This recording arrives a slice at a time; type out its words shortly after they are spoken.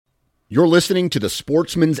You're listening to the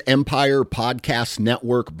Sportsman's Empire Podcast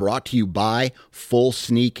Network, brought to you by Full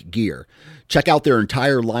Sneak Gear. Check out their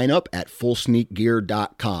entire lineup at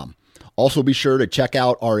fullsneakgear.com. Also be sure to check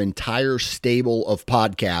out our entire stable of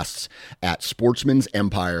podcasts at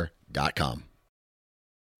sportsmansempire.com.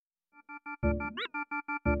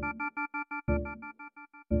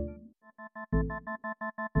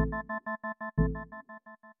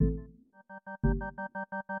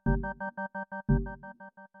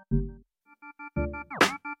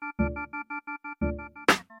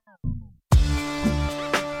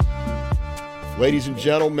 Ladies and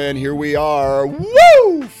gentlemen, here we are.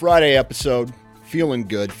 Woo! Friday episode. Feeling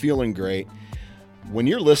good, feeling great. When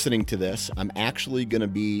you're listening to this, I'm actually going to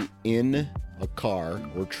be in a car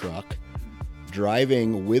or truck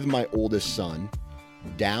driving with my oldest son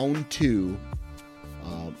down to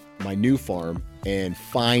my new farm. And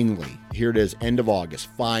finally, here it is, end of August.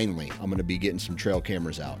 Finally, I'm going to be getting some trail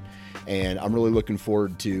cameras out. And I'm really looking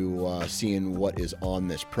forward to seeing what is on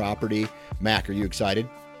this property. Mac, are you excited?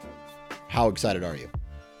 How excited are you?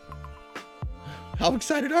 How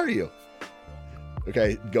excited are you?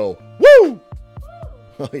 Okay, go. Woo!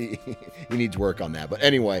 He needs work on that. But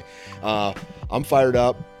anyway, I'm fired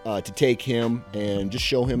up to take him and just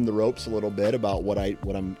show him the ropes a little bit about what I'm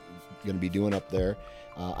going to be doing up there.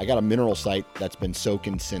 I got a mineral site that's been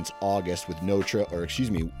soaking since August with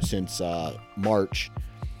since March,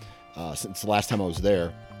 since the last time I was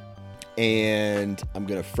there. And I'm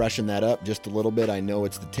going to freshen that up just a little bit. I know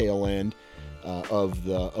it's the tail end of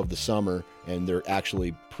the summer, and they're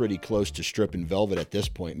actually pretty close to stripping velvet at this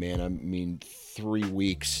point, man. I mean, 3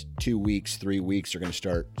 weeks, 2 weeks, 3 weeks, are going to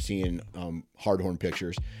start seeing hardhorn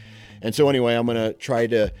pictures. And so anyway, I'm going to try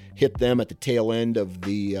to hit them at the tail end of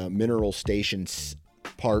the mineral stations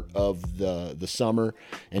part of the summer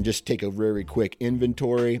and just take a very quick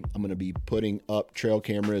inventory. I'm going to be putting up trail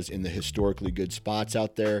cameras in the historically good spots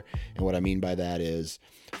out there. And what I mean by that is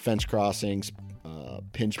fence crossings,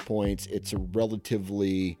 pinch points. It's a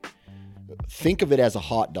relatively, think of it as a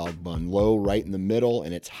hot dog bun, low right in the middle,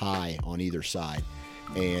 and it's high on either side.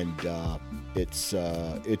 And it's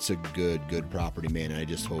a good property, man. And I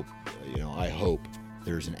just hope, I hope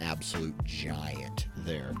there's an absolute giant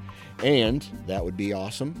there. And that would be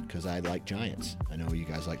awesome because I like giants. I know you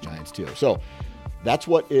guys like giants too. So that's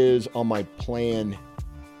what is on my plan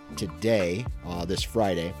today, this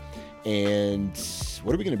Friday. And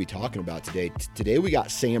what are we going to be talking about today? Today we got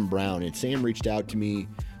Sam Brown, and Sam reached out to me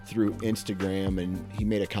through Instagram, and he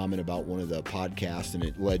made a comment about one of the podcasts, and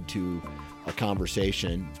it led to a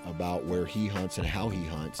conversation about where he hunts and how he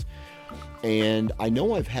hunts. And I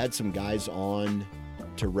know I've had some guys on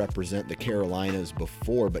to represent the Carolinas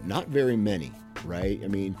before, but not very many, right? I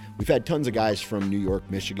mean, we've had tons of guys from New York,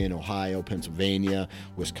 Michigan, Ohio, Pennsylvania,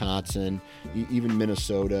 Wisconsin, even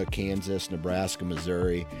Minnesota, Kansas, Nebraska,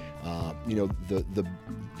 Missouri,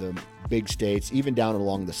 the big states, even down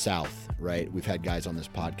along the South, right? We've had guys on this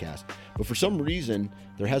podcast. But for some reason,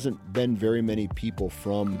 there hasn't been very many people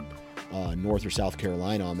from North or South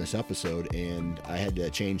Carolina on this episode, and I had to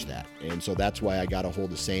change that. And so that's why I got a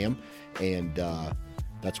hold of Sam, and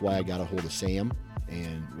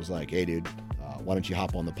was like, hey, dude, why don't you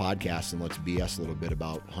hop on the podcast and let's BS a little bit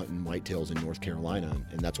about hunting whitetails in North Carolina.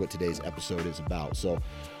 And that's what today's episode is about. So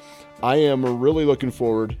I am really looking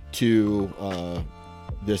forward to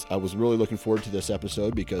this. I was really looking forward to this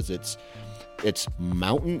episode because it's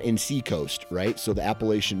mountain and seacoast, right? So the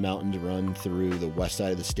Appalachian Mountains run through the west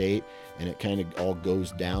side of the state, and it kind of all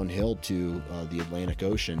goes downhill to the Atlantic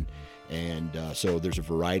Ocean. And so there's a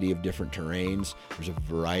variety of different terrains. There's a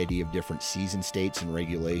variety of different season states and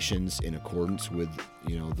regulations in accordance with,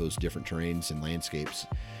 those different terrains and landscapes.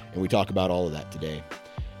 And we talk about all of that today.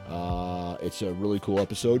 It's a really cool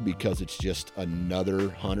episode because it's just another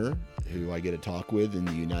hunter who I get to talk with in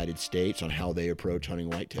the United States on how they approach hunting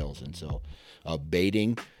whitetails. And so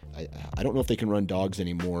baiting, I don't know if they can run dogs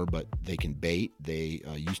anymore, but they can bait. They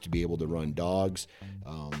used to be able to run dogs.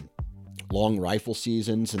 Long rifle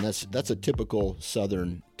seasons, and that's a typical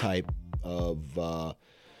Southern type of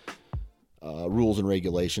rules and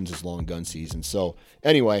regulations is long gun season. So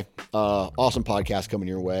anyway, awesome podcast coming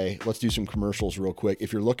your way. Let's do some commercials real quick.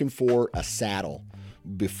 If you're looking for a saddle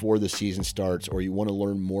before the season starts, or you want to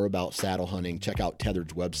learn more about saddle hunting, check out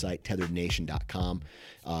Tethered's website, tetherednation.com.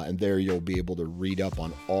 And there you'll be able to read up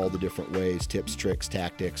on all the different ways, tips, tricks,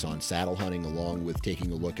 tactics on saddle hunting, along with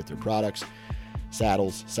taking a look at their products.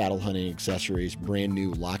 Saddles, saddle hunting accessories, brand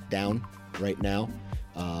new Lockdown right now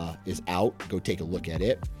is out. Go take a look at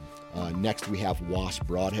it. Next, we have Wasp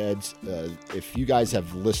broadheads. If you guys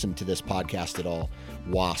have listened to this podcast at all,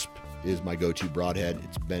 Wasp is my go-to broadhead.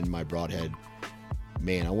 It's been my broadhead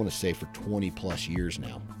man, I want to say for 20 plus years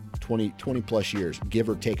now. 20 plus years, give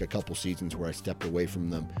or take a couple seasons where I stepped away from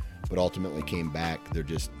them, but ultimately came back.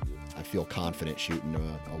 I feel confident shooting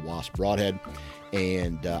a Wasp broadhead,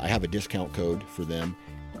 and I have a discount code for them,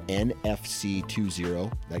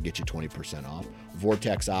 NFC20. That gets you 20% off.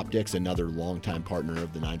 Vortex Optics, another longtime partner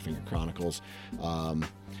of the Nine Finger Chronicles.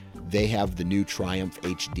 They have the new Triumph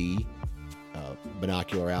HD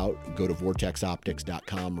binocular out. Go to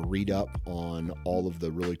vortexoptics.com, read up on all of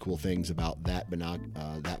the really cool things about that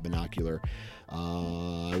binocular.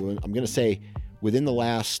 I'm going to say within the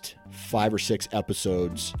last 5 or 6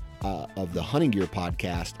 episodes of the Hunting Gear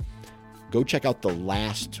podcast, go check out the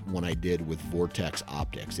last one I did with Vortex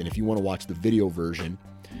Optics. And if you want to watch the video version,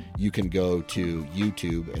 you can go to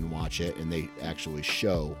YouTube and watch it, and they actually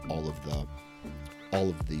show all of the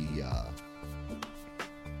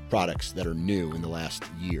products that are new in the last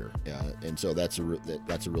year, and so that's a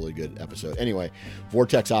really good episode. Anyway,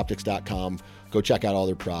 vortexoptics.com. Go check out all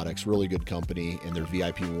their products. Really good company, and their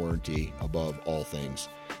VIP warranty above all things.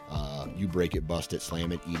 You break it, bust it,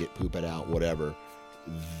 slam it, eat it, poop it out, whatever.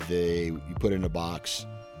 You put it in a box.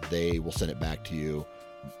 They will send it back to you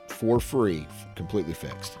for free, completely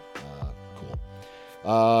fixed. Cool.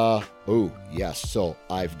 Oh yes. So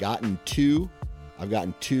I've gotten two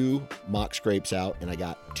mock scrapes out, and I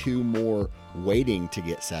got 2 more waiting to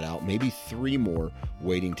get set out, maybe 3 more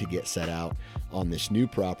waiting to get set out on this new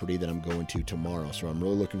property that I'm going to tomorrow. So I'm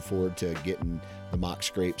really looking forward to getting the mock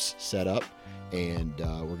scrapes set up, and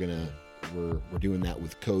we're doing that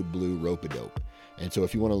with Code Blue Rope-A-Dope. And so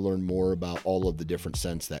if you want to learn more about all of the different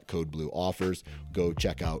scents that Code Blue offers, go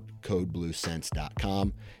check out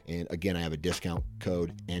codebluescents.com. And again, I have a discount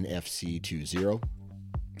code NFC20.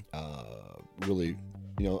 Really,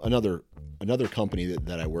 another company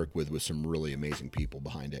that I work with some really amazing people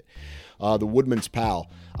behind it. The Woodman's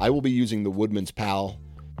Pal. I will be using the Woodman's Pal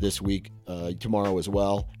this week, tomorrow as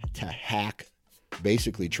well, to hack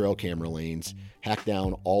basically trail camera lanes, hack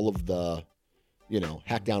down all of the,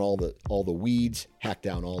 hack down all the weeds, hack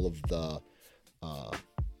down all of the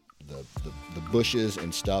bushes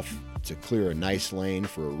and stuff to clear a nice lane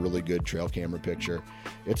for a really good trail camera picture.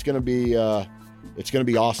 It's going to be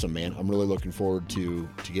awesome, man. I'm really looking forward to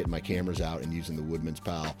getting my cameras out and using the Woodman's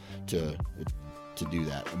Pal to do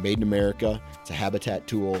that. Made in America. It's a habitat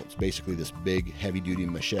tool. It's basically this big heavy-duty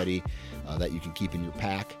machete that you can keep in your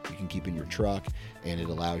pack, you can keep in your truck, and it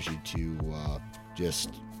allows you to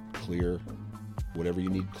just clear whatever you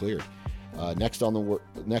need cleared. Next on the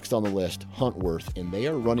list, Huntworth, and they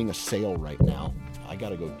are running a sale right now. I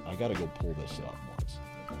gotta go pull this up once.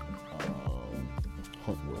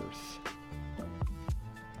 Huntworth.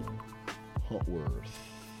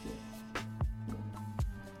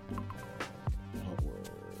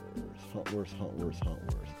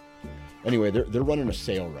 Anyway, they're running a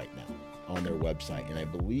sale right now on their website, and I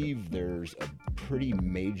believe there's a pretty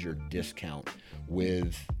major discount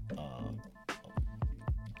with.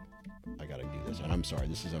 I gotta do this, and I'm sorry,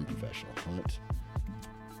 this is unprofessional.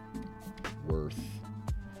 Huntworth.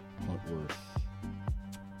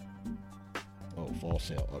 Oh, fall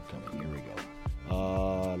sale upcoming. Here we go.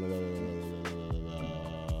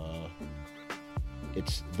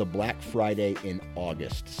 It's the Black Friday in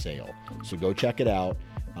August sale. So go check it out.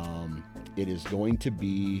 It is going to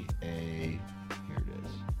be here it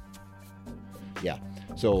is. Yeah.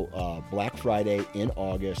 So Black Friday in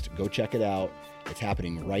August. Go check it out. It's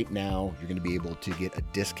happening right now. You're going to be able to get a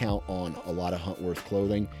discount on a lot of Huntworth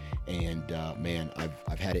clothing. And man,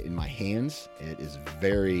 I've had it in my hands. It is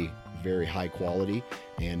very, very high quality,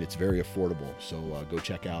 and it's very affordable. So go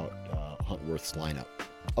check out Huntworth's lineup.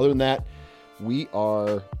 Other than that, we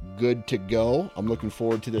are good to go. I'm looking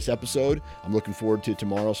forward to this episode. I'm looking forward to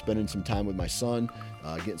tomorrow spending some time with my son,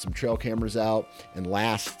 getting some trail cameras out. And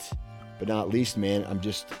last but not least, man,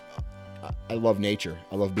 I love nature.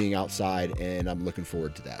 I love being outside, and I'm looking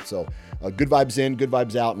forward to that. So good vibes in, good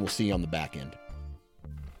vibes out, and we'll see you on the back end.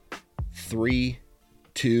 3,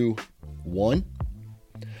 2, 1.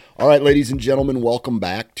 All right, ladies and gentlemen, welcome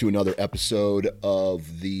back to another episode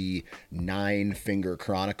of the Nine Finger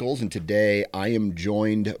Chronicles. And today I am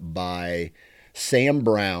joined by Sam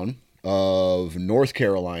Brown of North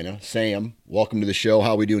Carolina. Sam, welcome to the show.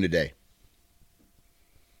 How are we doing today?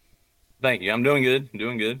 Thank you. I'm doing good.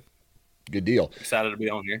 Good deal. Excited to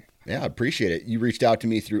be on here. Yeah, I appreciate it. You reached out to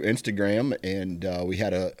me through Instagram, and we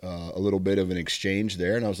had a little bit of an exchange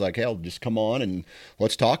there. And I was like, hey, I'll just come on and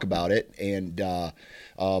let's talk about it. And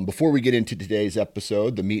before we get into today's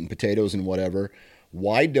episode, the meat and potatoes and whatever,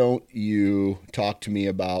 why don't you talk to me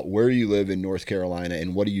about where you live in North Carolina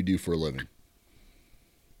and what do you do for a living?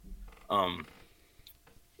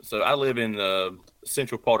 So I live in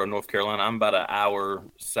central part of North Carolina. I'm about an hour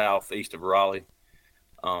southeast of Raleigh.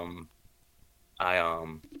 Um, I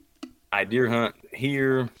I deer hunt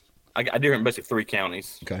here. I deer hunt basically 3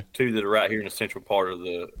 counties. Okay. 2 that are right here in the central part of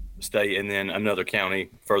the state, and then another county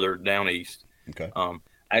further down east. Okay. I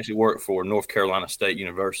actually work for North Carolina State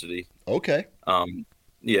University. Okay.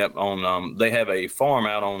 Yeah, on they have a farm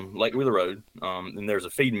out on Lake Wheeler Road, and there's a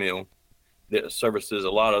feed mill that services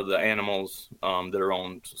a lot of the animals that are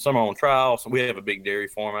on. Some are on trial. So we have a big dairy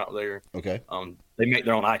farm out there. Okay. They make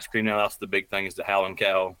their own ice cream now. That's the big thing is the Howlin'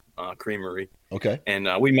 Cow Creamery. Okay. And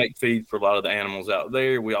we make feed for a lot of the animals out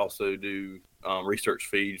there. We also do research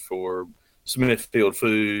feed for Smithfield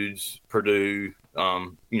Foods, Purdue,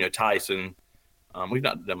 Tyson. We've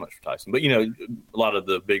not done much for Tyson, but a lot of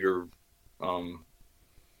the bigger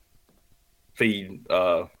feed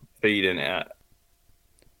and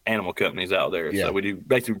animal companies out there. Yeah. So we do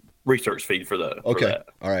basically research feed for the. Okay. For that.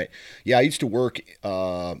 All right. Yeah, I used to work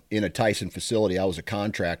in a Tyson facility. I was a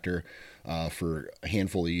contractor for a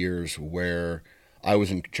handful of years where I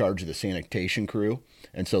was in charge of the sanitation crew.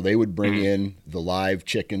 And so they would bring in the live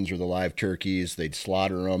chickens or the live turkeys. They'd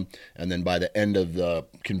slaughter them. And then by the end of the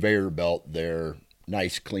conveyor belt, they're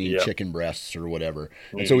nice, clean chicken breasts or whatever.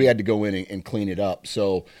 And so we had to go in and clean it up.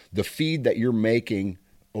 So the feed that you're making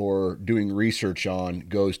or doing research on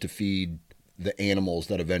goes to feed the animals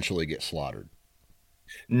that eventually get slaughtered.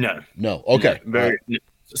 No. Okay. No,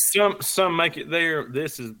 some make it there.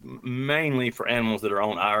 This is mainly for animals that are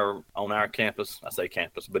on our campus. I say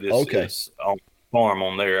campus, but it's on farm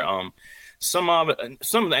on there. Some of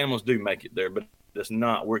the animals do make it there, but it's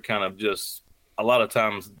not. We're kind of just a lot of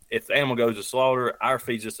times if the animal goes to slaughter, our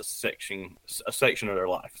feed's just a section of their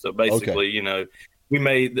life. So basically,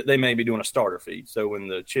 they may be doing a starter feed. So when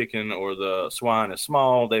the chicken or the swine is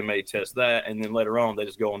small, they may test that, and then later on they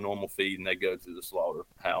just go on normal feed and they go to the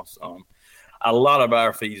slaughterhouse. A lot of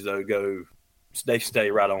our feeds though they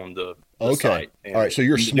stay right on the site. All right, so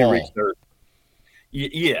you're small.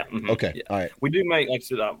 Yeah. Mm-hmm. Okay. Yeah. All right. We do make, like I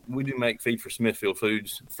said, we do make feed for Smithfield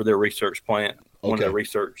Foods for their research plant, one of their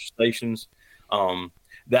research stations.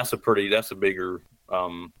 That's a bigger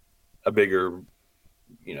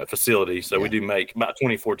facility. So we do make about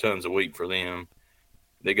 24 tons a week for them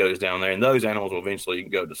that goes down there, and those animals will eventually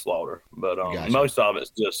go to slaughter. But Gotcha. Most of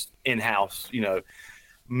it's just in-house,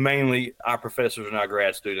 mainly our professors and our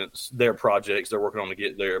grad students, their projects they're working on to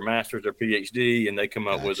get their master's, their PhD, and they come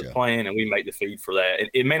up with a plan, and we make the feed for that.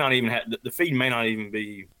 It may not even have the feed may not even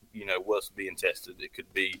be what's being tested. It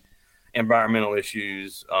could be environmental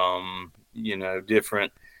issues,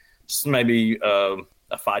 different, maybe a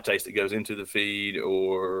phytase that goes into the feed,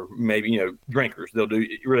 or maybe drinkers. They'll do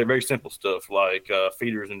really very simple stuff like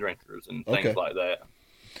feeders and drinkers and things like that.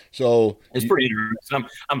 So it's pretty interesting.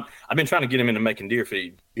 I've been trying to get him into making deer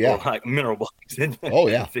feed, or like mineral blocks.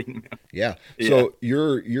 Yeah. So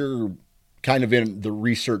you're kind of in the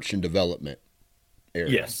research and development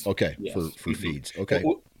area. Yes. Okay. Yes. For feeds. Okay.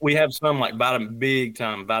 We have some like big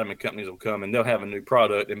time vitamin companies will come and they'll have a new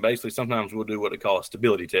product, and basically sometimes we'll do what they call a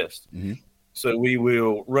stability test. Mm-hmm. So we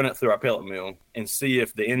will run it through our pellet mill and see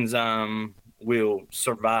if the enzyme will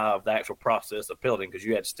survive the actual process of pelleting, because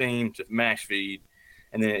you add steam to mash feed,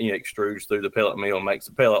 and then it extrudes through the pellet mill and makes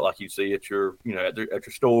a pellet like you see at your at your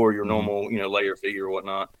store, your normal layer feed or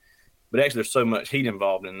whatnot. But actually, there's so much heat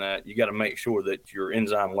involved in that, you got to make sure that your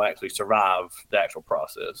enzyme will actually survive the actual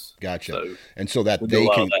process. Gotcha. So and so that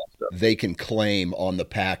they can claim on the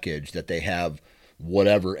package that they have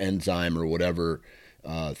whatever enzyme or whatever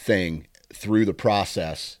thing through the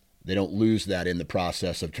process. They don't lose that in the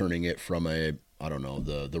process of turning it from the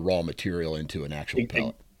raw material into an actual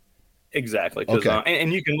pellet. Exactly.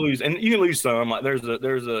 And you can lose some. Like there's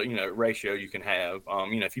a ratio you can have.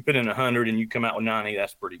 If you put in 100 and you come out with 90,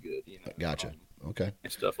 that's pretty good. Gotcha. Okay.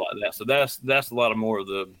 And stuff like that. So that's a lot of more of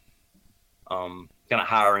the kind of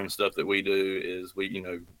higher end stuff that we do is we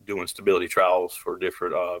doing stability trials for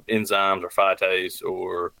different enzymes or phytase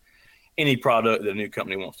or any product that a new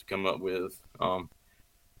company wants to come up with.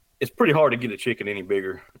 It's pretty hard to get a chicken any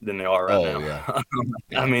bigger than they are right now. Yeah.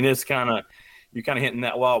 I mean, it's you're kind of hitting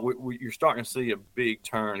that wall. You're starting to see a big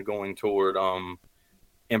turn going toward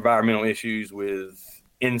environmental issues with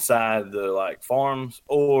inside the farms,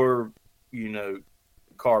 or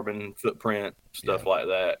carbon footprint stuff like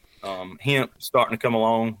that. Hemp starting to come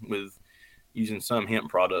along with using some hemp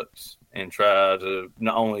products and try to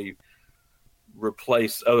not only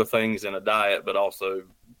replace other things in a diet, but also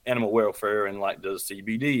animal welfare, and does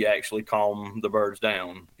CBD actually calm the birds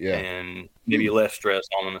down and maybe less stress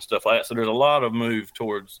on them and stuff like that. So there's a lot of move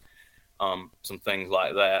towards some things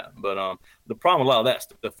like that. But the problem with a lot of that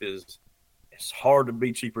stuff is it's hard to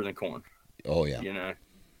be cheaper than corn. Oh yeah. You know,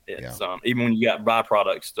 it's even when you got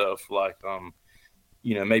byproduct stuff like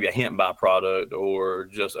maybe a hemp byproduct or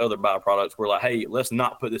just other byproducts, we're like, hey, let's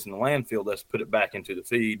not put this in the landfill, let's put it back into the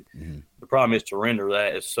feed. Mm-hmm. The problem is to render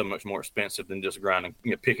that is so much more expensive than just grinding,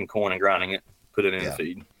 picking corn and grinding it, put it in the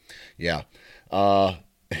feed. Yeah. I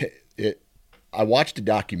watched a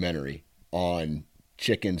documentary on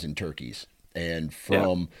chickens and turkeys, and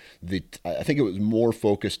I think it was more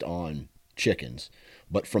focused on chickens,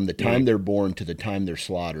 but from the time they're born to the time they're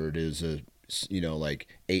slaughtered is like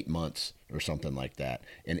 8 months or something like that.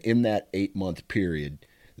 And in that 8-month period,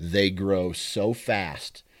 they grow so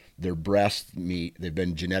fast. Their breast meat, they've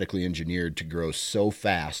been genetically engineered to grow so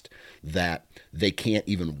fast that they can't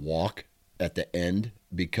even walk at the end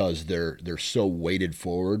because they're so weighted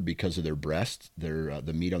forward because of their breasts,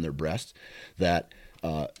 the meat on their breasts, that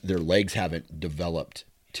their legs haven't developed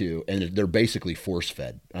and they're basically force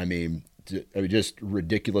fed. I mean, just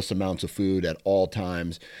ridiculous amounts of food at all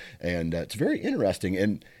times, and it's very interesting,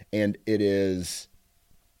 and it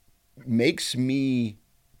makes me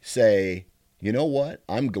say, you know what?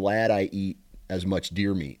 I'm glad I eat as much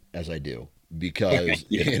deer meat as I do, because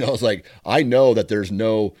it's like I know that there's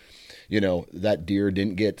no, that deer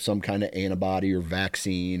didn't get some kind of antibody or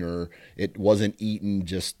vaccine, or it wasn't eaten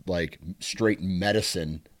just like straight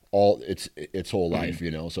medicine all its whole life,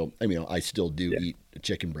 So I still do eat a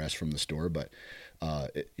chicken breast from the store, but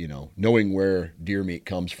knowing where deer meat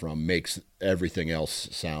comes from makes everything else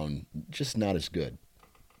sound just not as good.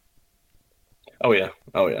 Oh yeah.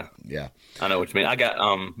 Yeah. I know what you mean. I got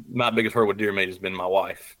my biggest hurdle with deer meat has been my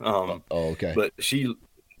wife. Okay. But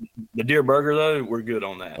the deer burger though, we're good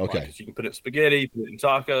on that. Okay. Like, you can put it in spaghetti, put it in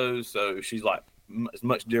tacos. So she's like as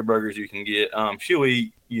much deer burger as you can get. She'll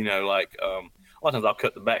eat, a lot of times I'll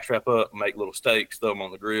cut the back strap up, make little steaks, throw them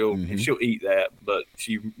on the grill, and she'll eat that. But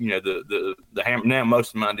she, the ham. Now most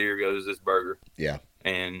of my deer goes this burger. Yeah.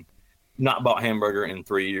 And not bought hamburger in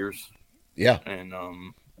 3 years. Yeah.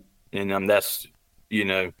 And that's,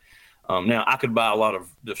 now I could buy a lot of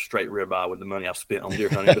just straight ribeye with the money I've spent on deer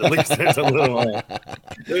hunting, but at least there's a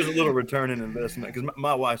little return in investment, because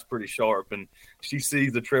my wife's pretty sharp and she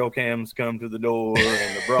sees the trail cams come to the door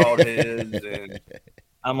and the broadheads, and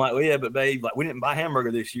I'm like, well, yeah, but babe, like we didn't buy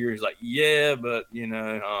hamburger this year. He's like, yeah, but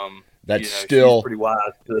that's still she's pretty wise.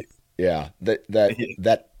 Yeah,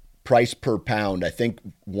 that price per pound. I think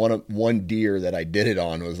one deer that I did it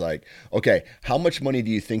on was like, okay, how much money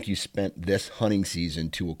do you think you spent this hunting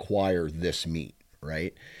season to acquire this meat,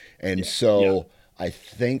 right? And I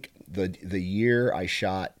think the year I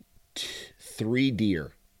shot 3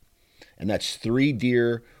 deer, and that's 3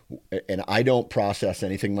 deer. And I don't process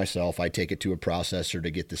anything myself. I take it to a processor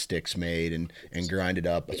to get the sticks made and grind it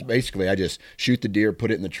up. So basically, I just shoot the deer,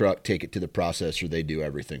 put it in the truck, take it to the processor. They do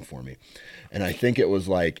everything for me. And I think it was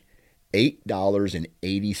like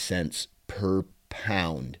 $8.80 per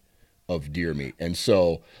pound of deer meat. And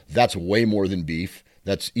so that's way more than beef.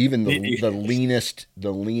 That's even the leanest,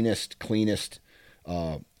 cleanest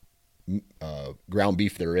ground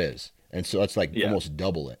beef there is. And so that's like almost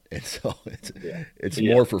double it. And so it's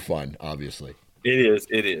more for fun, obviously. It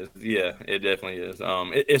is. Yeah, it definitely is.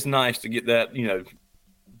 It's nice to get that,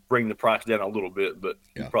 bring the price down a little bit, but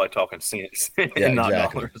you're probably talking cents and not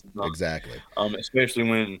dollars. Exactly.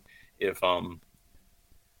 Especially if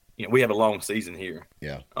we have a long season here.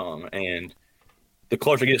 Yeah. And the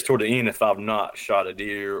closer it gets toward the end, if I've not shot a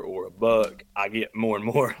deer or a buck, I get more and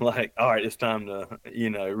more like, all right, it's time to,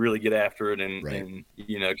 really get after it and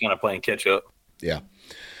kind of playing catch up. Yeah.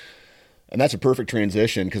 And that's a perfect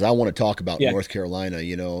transition, because I want to talk about North Carolina.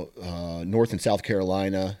 North and South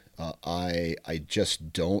Carolina, I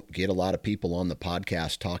just don't get a lot of people on the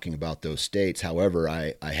podcast talking about those states. However,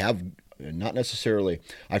 I have not necessarily,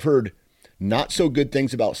 I've heard not so good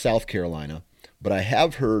things about South Carolina, but I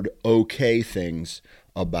have heard okay things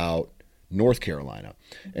about North Carolina.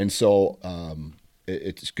 And so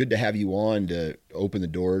it's good to have you on to open the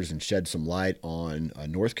doors and shed some light on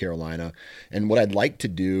North Carolina. And what I'd like to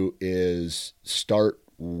do is start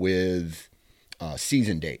with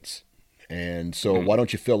season dates. And so why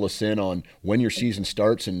don't you fill us in on when your season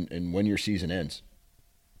starts and when your season ends?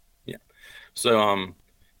 Yeah. So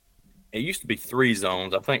it used to be 3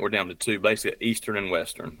 zones. I think we're down to 2, basically Eastern and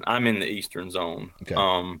Western. I'm in the Eastern zone. Okay.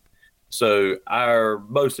 So our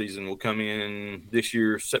bow season will come in this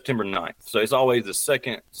year, September 9th. So it's always the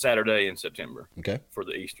second Saturday in September. Okay. For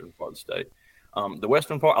the Eastern part of the state. The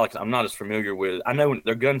Western part, I'm not as familiar with. I know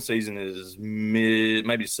their gun season is maybe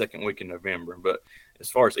the second week in November. But as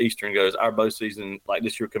far as Eastern goes, our bow season, like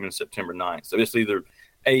this year, coming September 9th. So it's either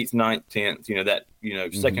 8th, 9th, 10th, that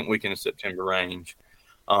second weekend in September range.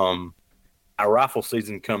 our rifle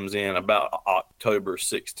season comes in about October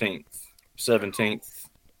 16th, 17th,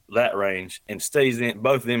 that range, and stays in.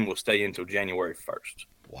 Both of them will stay until January 1st.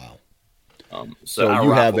 Wow. So So our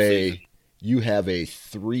you have a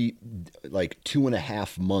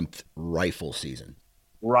 2.5 month rifle season.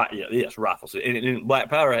 Right. Yeah. Yes. Rifle season. And black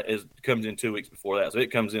powder comes in 2 weeks before that, so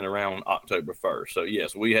it comes in around October 1st. So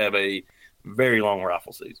yes, we have a very long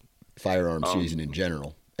rifle season. Firearm season in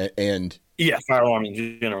general, and yeah, firearm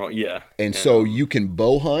in general. Yeah. And so you can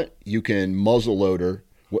bow hunt, you can muzzle loader,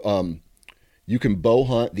 you can bow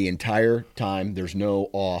hunt the entire time. There's no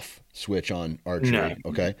off switch on archery. No.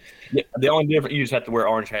 Okay. Yeah. The only difference, you just have to wear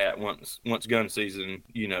orange hat once gun season.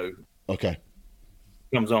 Okay.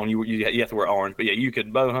 Comes on. You have to wear orange. But yeah, you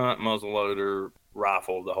could bow hunt, muzzle loader,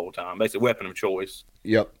 rifle the whole time. Basically, weapon of choice.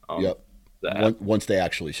 Yep. Once they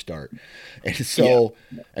actually start, and so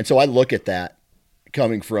I look at that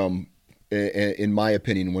coming from, in my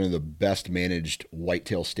opinion, one of the best managed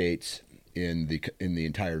whitetail states in the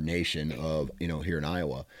entire nation of here in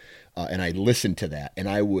Iowa, and I listened to that, and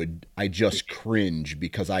I just cringe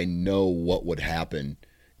because I know what would happen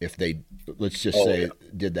if they, let's just say,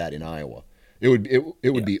 did that in Iowa. It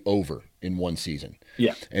would be over in one season.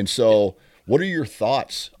 Yeah. And so, what are your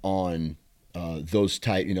thoughts on those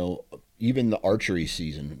type? Even the archery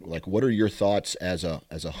season. Like, what are your thoughts as a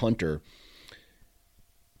hunter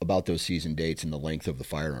about those season dates and the length of the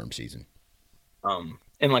firearm season?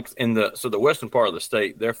 And like the western part of the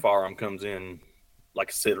state, their firearm comes in, like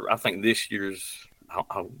I said, I think this year's, I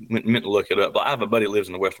meant to look it up, but I have a buddy that lives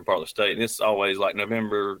in the western part of the state, and it's always like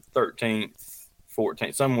November 13th,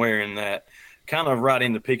 14th, somewhere in that, kind of right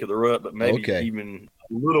in the peak of the rut, but maybe even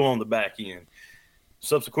a little on the back end.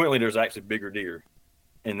 Subsequently, there's actually bigger deer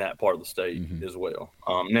in that part of the state as well.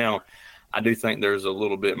 Now, I do think there's a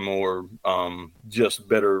little bit more just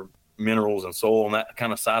better minerals and soil on that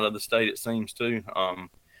kind of side of the state, it seems to.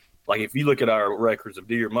 Like if you look at our records of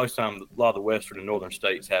deer, most times a lot of the western and northern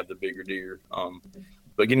states have the bigger deer.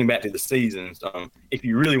 But getting back to the seasons, if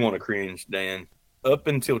you really want to cringe, Dan, up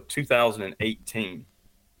until 2018,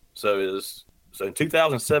 so in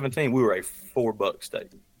 2017 we were a $4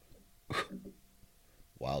 state.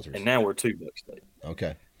 Wowzers! And now we're $2 state.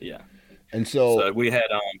 Okay. Yeah. And so we had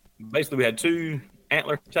basically we had 2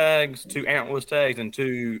 antler tags, 2 antlerless tags, and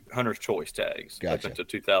 2 hunter's choice tags. Gotcha. Up until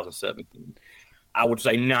 2017. I would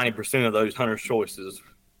say 90% of those hunter's choices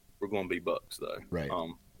were going to be bucks, though. Right.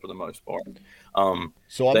 For the most part.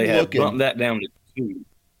 So they have bumped that down to 2.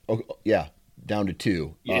 Oh, yeah, down to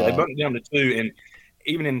 2. Yeah, they bumped it down to 2, and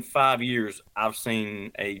even in 5 years, I've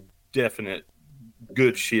seen a definite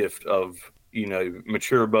good shift of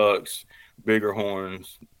mature bucks, bigger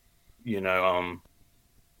horns. In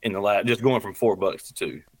the last, just going from $4 to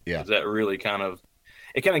 2. Yeah. That really kind of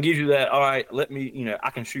gives you that, all right, let me, I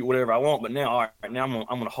can shoot whatever I want, but now, all right, now I'm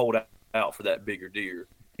going to hold out for that bigger deer.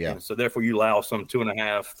 Yeah. And so therefore you allow some 2.5,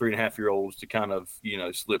 3.5-year-olds to kind of,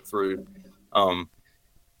 slip through.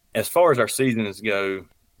 As far as our seasons go,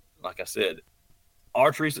 like I said,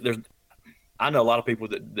 archery, I know a lot of people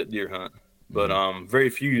that deer hunt, but very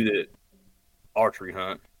few that archery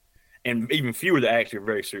hunt. And even fewer that actually are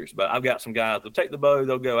very serious about it. I've got some guys, they'll take the bow,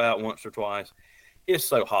 they'll go out once or twice. It's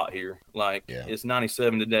so hot here. It's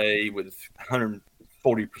 97 today with 140%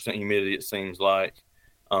 humidity, it seems like.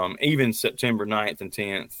 Even September 9th and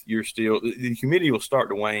 10th, the humidity will start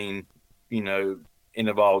to wane, end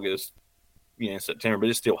of August, in September, but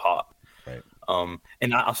it's still hot. Right.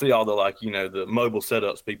 And I see all the, the mobile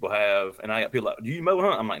setups people have, and I got people like, do you mobile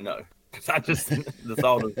hunt? I'm like, no. Because I just the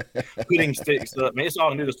thought of putting sticks up. I mean, it's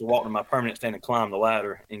all I do is to walk to my permanent stand and climb the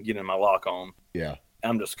ladder and get in my lock on. Yeah.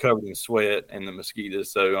 I'm just covered in sweat and the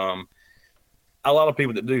mosquitoes. So a lot of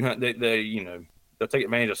people that do hunt, they they'll take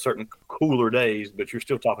advantage of certain cooler days, but you're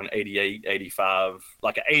still talking 88, 85.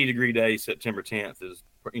 Like an 80-degree day, September 10th is,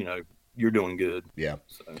 you're doing good. Yeah.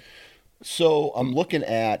 So I'm looking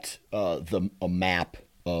at a map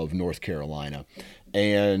of North Carolina,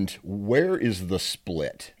 and where is the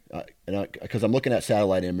split? Because I'm looking at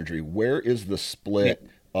satellite imagery, where is the split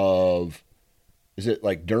of? Is it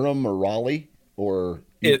like Durham or Raleigh, or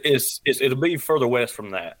it'll be further west from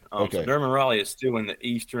that. Okay. So Durham and Raleigh is still in the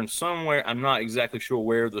eastern somewhere. I'm not exactly sure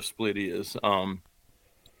where the split is. I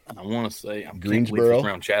want to say Greensboro,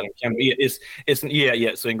 around Chatham County.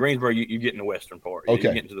 Yeah. So in Greensboro, you get in the western part. Okay.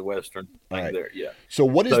 You get into the western right there. Yeah. So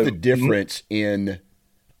what is the difference in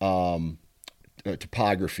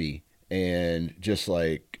topography and just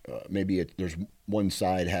like maybe there's one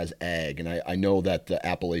side has ag, and I know that the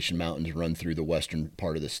Appalachian Mountains run through the western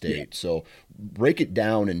part of the state. Yeah. So break it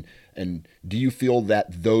down, and do you feel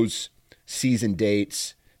that those season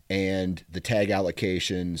dates and the tag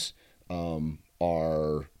allocations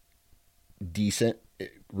are decent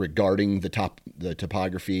regarding the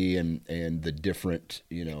topography and the different,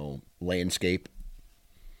 landscape?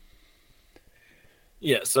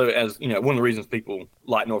 Yeah, so as you know, one of the reasons people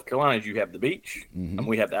like North Carolina is you have the beach, and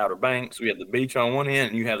we have the Outer Banks. We have the beach on one end,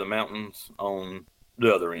 and you have the mountains on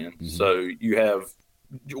the other end. So you have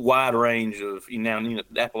a wide range of the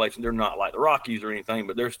Appalachians. They're not like the Rockies or anything,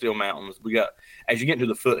 but they're still mountains. We got, as you get into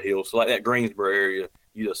the foothills, so like that Greensboro area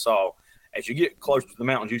you just saw. As you get closer to the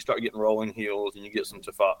mountains, you start getting rolling hills, and you get some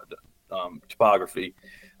topography.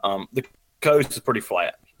 The coast is pretty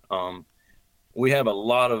flat. We have a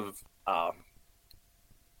lot of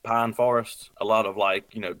pine forests, a lot of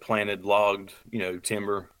planted logged,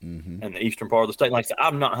 timber in the eastern part of the state. Like I said,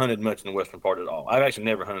 I've not hunted much in the western part at all. I've actually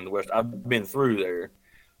never hunted in the west. I've been through there,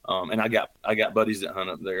 and I got buddies that hunt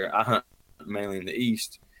up there. I hunt mainly in the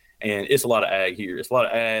east, and it's a lot of ag here. It's a lot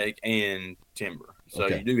of ag and timber. So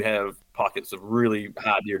you do have pockets of really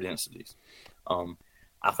high deer densities.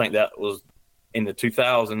 I think that was in the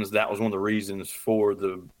 2000s. That was one of the reasons for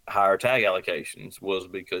the higher tag allocations, was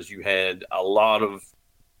because you had a lot of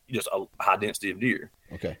just a high density of deer.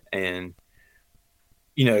 Okay. And,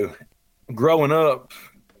 growing up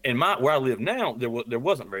where I live now, there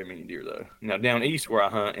wasn't very many deer though. Now down east where I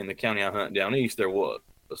hunt, in the county I hunt down east, there was.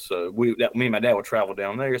 So me and my dad would travel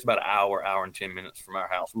down there. It's about an hour and 10 minutes from our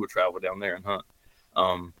house. We would travel down there and hunt.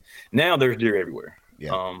 Now there's deer everywhere.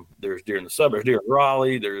 Yeah. There's deer in the suburbs, deer in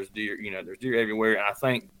Raleigh, there's deer everywhere. And I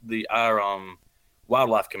think our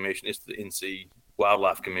wildlife commission, it's the NC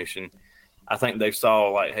Wildlife Commission, I think they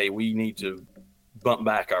saw hey, we need to bump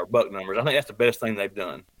back our buck numbers. I think that's the best thing they've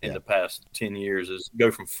done in the past 10 years is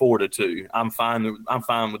go from 4 to 2. I'm fine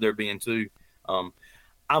with there being 2.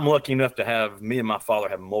 I'm lucky enough to have, me and my father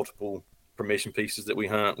have multiple permission pieces that we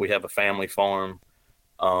hunt. We have a family farm.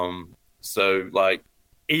 So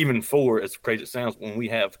even 4, as crazy as it sounds, when we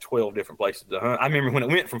have 12 different places to hunt, I remember when it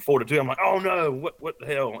went from 4 to 2, I'm like, oh no, what the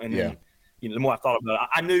hell? And then, the more I thought about it,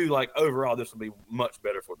 I knew overall this would be much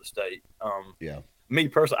better for the state. Me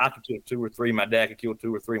personally, I could kill 2 or 3. My dad could kill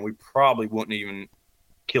 2 or 3, and we probably wouldn't even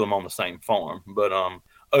kill them on the same farm. But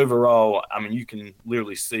overall, I mean, you can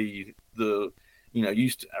literally see from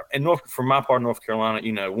my part of North Carolina,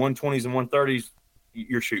 120s and 130s,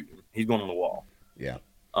 you're shooting. He's going on the wall. Yeah.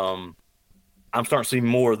 I'm starting to see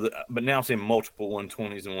more but now I'm seeing multiple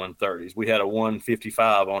 120s and 130s. We had a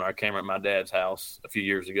 155 on our camera at my dad's house a few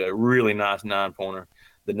years ago. Really nice 9-pointer.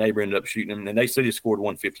 The neighbor ended up shooting him, and they said he scored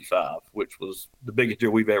 155, which was the biggest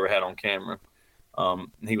deer we've ever had on camera.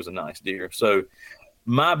 He was a nice deer. So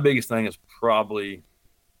my biggest thing is probably,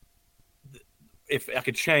 if I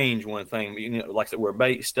could change one thing, like I said, we're a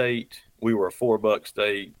bait state. We were a 4-buck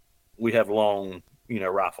state. We have long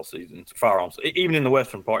rifle seasons, firearms. Even in the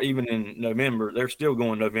western part, even in November, they're still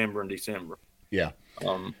going November and December. Yeah.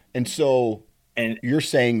 And you're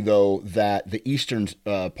saying, though, that the eastern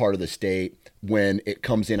part of the state, when it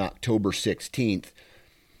comes in October 16th,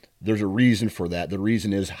 there's a reason for that. The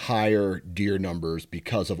reason is higher deer numbers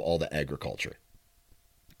because of all the agriculture.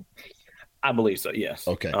 I believe so, yes.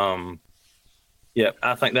 Okay. Yeah,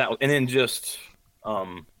 I think that, and then just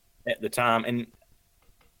at the time, and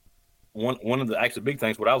one of the actually big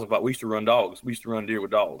things, what I was about, we used to run dogs. We used to run deer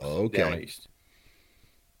with dogs down east.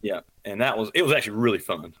 Yeah, and it was actually really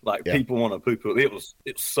fun. People want to poo-poo. It was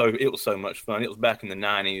so much fun. It was back in the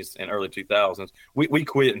 90s and early 2000s. We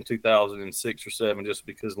quit in 2006 or 7 just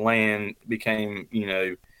because land became,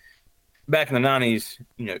 back in the 90s,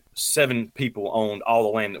 7 people owned all the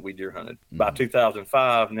land that we deer hunted. By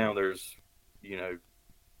 2005, now there's,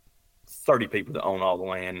 30 people that own all the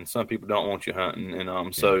land, and some people don't want you hunting. And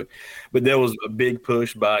but there was a big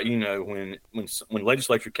push by, when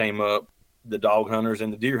legislature came up, the dog hunters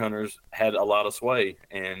and the deer hunters had a lot of sway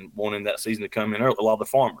and wanting that season to come in early. A lot of the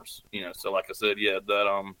farmers, so like I said,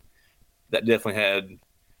 that definitely had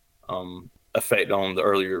effect on the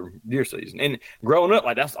earlier deer season. And growing up,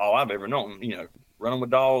 that's all I've ever known, running with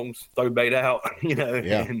dogs, throw bait out,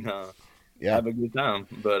 and have a good time.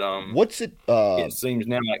 But what's it it seems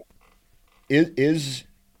now like is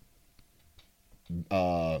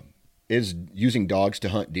using dogs to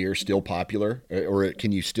hunt deer still popular, or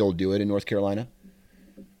can you still do it in North Carolina?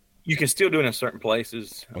 You can still do it in certain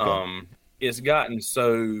places. Okay. It's gotten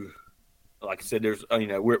so, like I said, there's I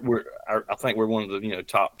think we're one of the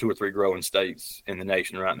top 2 or 3 growing states in the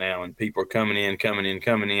nation right now, and people are coming in,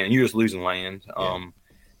 and you're just losing land.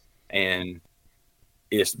 And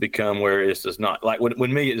it's become where it's just not like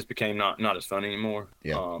when me, it just became not as fun anymore.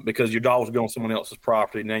 Yeah. Because your dogs go on someone else's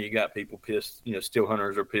property. Now you got people pissed, still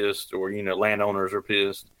hunters are pissed, or, landowners are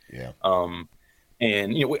pissed. Yeah.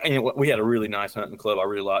 And we had a really nice hunting club. I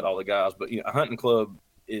really liked all the guys, but a hunting club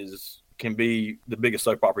can be the biggest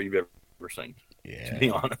soap opera you've ever seen. Yeah. To be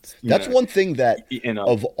honest, that's one thing that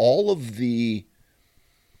of all the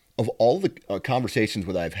conversations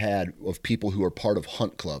that I've had of people who are part of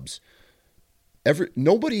hunt clubs,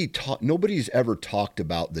 nobody's ever talked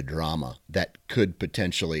about the drama that could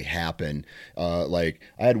potentially happen. Like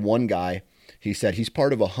I had one guy, he said he's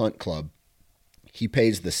part of a hunt club. He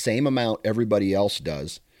pays the same amount everybody else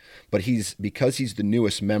does, but because he's the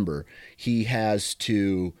newest member, he's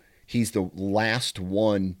the last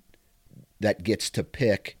one that gets to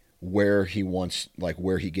pick where he wants, like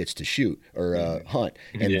where he gets to shoot or hunt.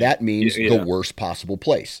 And that means the worst possible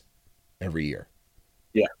place every year.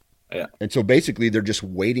 Yeah. Yeah. And so basically they're just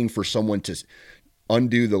waiting for someone to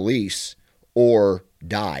undo the lease or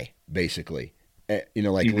die, basically.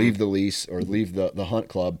 Leave the lease or leave the hunt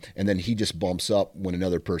club, and then he just bumps up when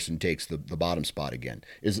another person takes the bottom spot again.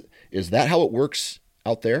 Is that how it works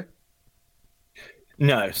out there?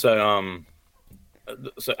 No. So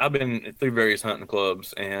I've been through various hunting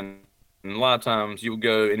clubs, and a lot of times you'll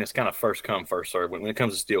go, and it's kind of first come, first serve when it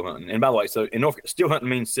comes to steel hunting. And by the way, so in Norfolk, steel hunting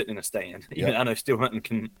means sitting in a stand. Yep. I know steel hunting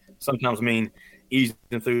can sometimes mean easing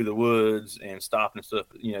through the woods and stopping and stuff.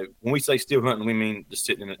 When we say steel hunting, we mean just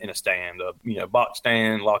sitting in a stand, box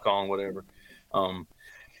stand, lock on, whatever.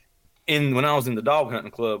 And when I was in the dog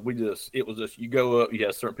hunting club, it was just you go up, you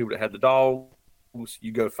have certain people that had the dogs,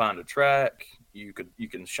 you go find a track. You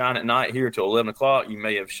can shine at night here till 11 o'clock. You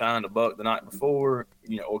may have shined a buck the night before,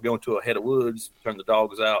 or go into a head of woods, turn the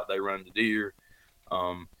dogs out, they run the deer.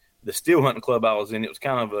 The steel hunting club I was in, it was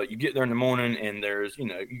kind of you get there in the morning and there's,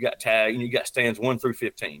 you got tag and you got stands 1 through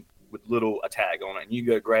 15 with a tag on it. And you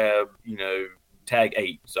go grab, tag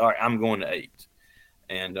 8. So, all right, I'm going to 8.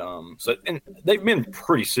 And and they've been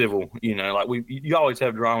pretty civil, like you always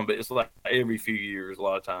have drama, but it's like every few years, a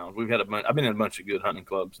lot of times I've been in a bunch of good hunting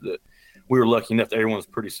clubs that we were lucky enough that everyone's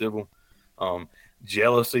pretty civil.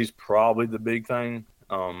 Jealousy is probably the big thing,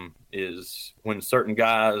 is when certain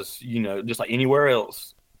guys, just like anywhere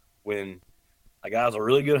else, when a guy's a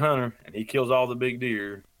really good hunter and he kills all the big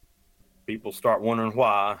deer, people start wondering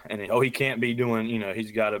why. And he can't be doing,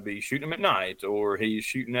 he's got to be shooting them at night, or he's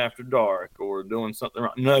shooting after dark, or doing something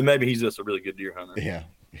wrong. No, maybe he's just a really good deer hunter. Yeah.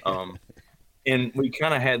 And we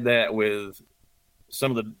kind of had that with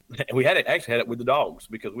we actually had it with the dogs,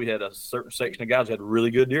 because we had a certain section of guys that had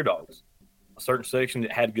really good deer dogs, a certain section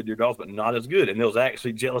that had good deer dogs, but not as good. And there was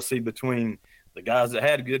actually jealousy between the guys that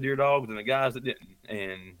had good deer dogs and the guys that didn't.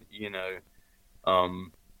 And,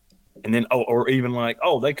 and then, or even like,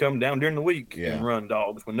 they come down during the week and run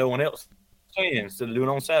dogs when no one else can, instead of doing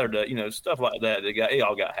it on Saturday, stuff like that. It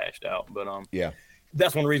all got hashed out. But,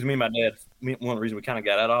 that's one reason one of the reasons we kind of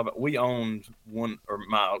got out of it. We owned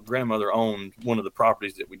my grandmother owned one of the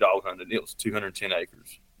properties that we dog hunted. It was 210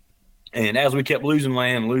 acres. And as we kept losing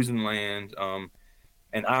land,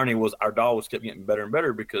 and irony was our dogs kept getting better and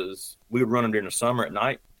better, because we would run them during the summer at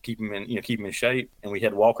night, keep them in shape. And we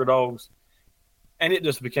had walker dogs. And it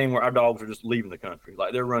just became where our dogs were just leaving the country.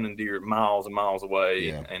 Like they're running deer miles and miles away.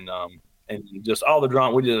 Yeah. And just all the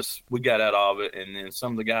drama, we got out of it. And then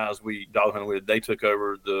some of the guys we dog hunted with, they took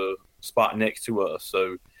over the spot next to us.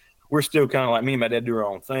 So we're still kind of like, me and my dad do our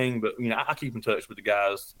own thing, but I keep in touch with the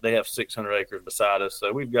guys. They have 600 acres beside us.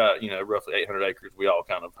 So we've got, roughly 800 acres. We all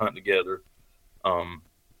kind of hunt together.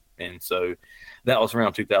 And so that was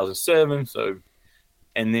around 2007. So,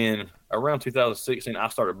 and then around 2016, I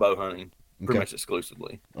started bow hunting pretty much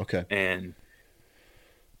exclusively. Okay.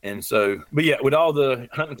 And so, but yeah, with all the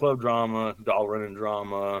hunting club drama, dog running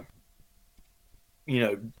drama,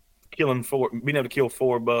 being able to kill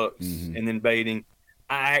 4 bucks, and then baiting.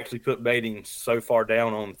 I actually put baiting so far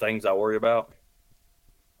down on things I worry about.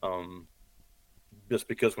 Just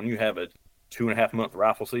because when you have a 2.5 month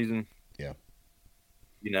rifle season,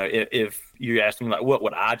 if you ask me like, what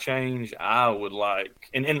would I change? I would like,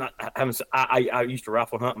 and I used to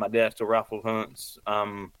rifle hunt. My dad still rifle hunts.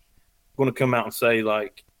 I'm going to come out and say,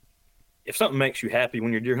 like, if something makes you happy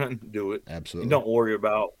when you're deer hunting, do it. Absolutely. And don't worry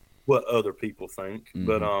about what other people think.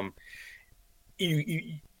 But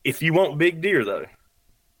if you want big deer, though,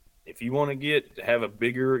 if you want to have a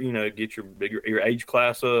bigger, get your age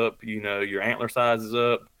class up, your antler sizes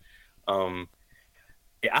up.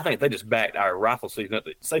 I think they just backed our rifle season up,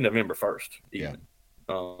 say November 1st. Even.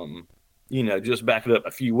 Just back it up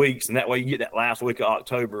a few weeks, and that way you get that last week of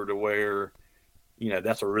October to where,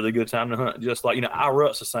 that's a really good time to hunt. Just like, our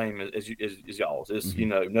rut's the same as y'all's. It's,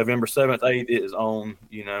 November 7th, 8th, it is on.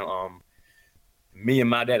 Me and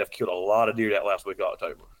my dad have killed a lot of deer that last week of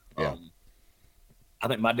October. Yeah. I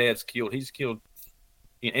think my dad's killed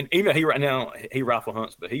and even he right now he rifle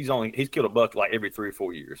hunts, but he's killed a buck like every 3 or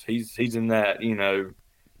 4 years. He's in that,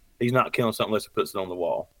 he's not killing something unless he puts it on the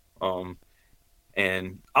wall.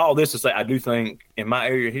 And all this to say, I do think in my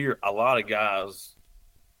area here, a lot of guys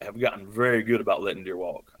have gotten very good about letting deer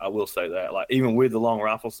walk. I will say that. Like, even with the long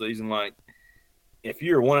rifle season, like, if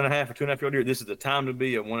you're a 1.5 or 2.5-year-old deer, this is the time to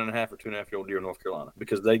be a 1.5 or 2.5-year-old deer in North Carolina,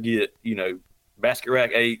 because they get, basket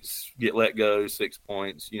rack 8s, get let go 6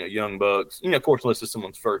 points, young bucks, of course, unless it's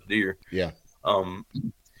someone's first deer. Yeah.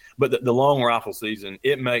 But the long rifle season,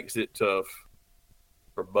 it makes it tough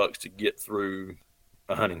for bucks to get through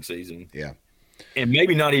a hunting season. Yeah. And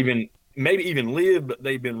maybe even live, but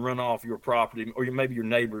they've been run off your property, or maybe your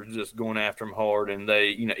neighbor's just going after them hard, and they,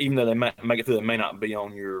 even though they might make it through, they may not be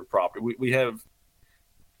on your property. We have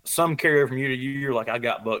some carry from year to year. Like, I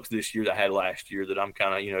got bucks this year that I had last year that I'm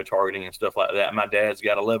kind of, targeting and stuff like that. My dad's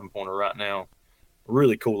got 11-pointer right now,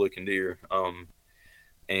 really cool looking deer.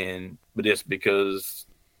 But it's because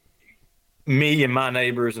me and my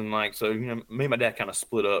neighbors, and me and my dad kind of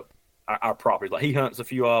split up our properties. Like, he hunts a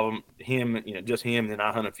few of them, just him, and then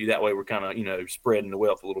I hunt a few. That way we're kind of, spreading the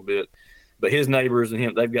wealth a little bit. But his neighbors and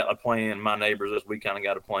him, they've got a plan. My neighbors, we kind of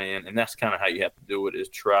got a plan. And that's kind of how you have to do it, is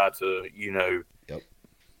try to,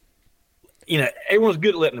 Yep. Everyone's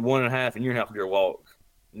good at letting the 1.5 and year-and-a-half deer walk.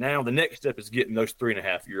 Now the next step is getting those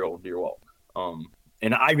 3.5-year-old deer walk.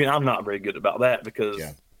 And I'm not very good about that, because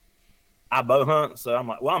I bow hunt, so I'm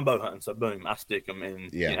like, well, I'm bow hunting, so boom, I stick them in.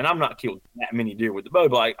 Yeah. And I've not killed that many deer with the bow,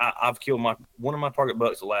 but like, I've killed one of my target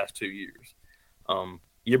bucks the last 2 years.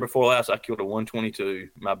 Year before last, I killed a 122,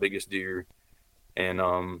 my biggest deer, and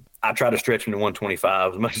I tried to stretch him to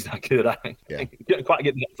 125 as much as I could. I couldn't quite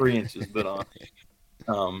get that 3 inches, but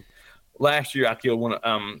last year I killed one.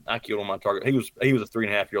 I killed on my target. He was a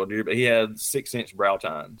 3.5-year-old deer, but he had 6-inch brow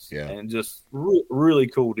tines, and just really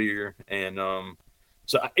cool deer. And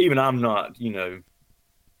so even I'm not,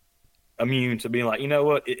 immune to being like,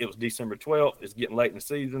 what? It was December 12th. It's getting late in the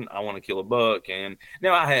season. I want to kill a buck. And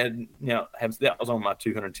now I had, that was on my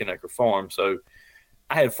 210-acre farm. So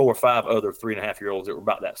I had 4 or 5 other 3.5-year-olds that were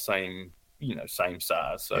about that same, same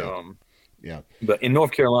size. So, yeah. But in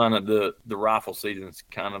North Carolina, the rifle season's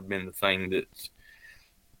kind of been the thing that,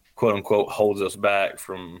 quote unquote, holds us back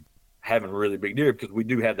from having really big deer, because we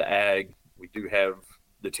do have the ag, we do have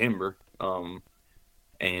the timber,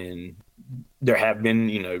 and there have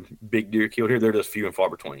been, big deer killed here. They're just few and far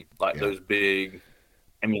between. Like those big,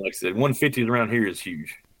 like I said, 150s around here is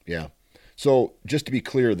huge. Yeah. So just to be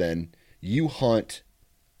clear then, you hunt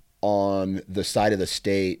on the side of the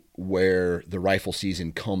state where the rifle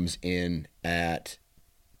season comes in at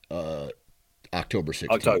October 16th.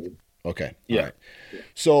 October. Okay. Yeah. All right.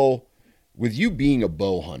 So with you being a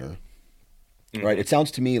bow hunter, right, it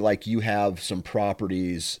sounds to me like you have some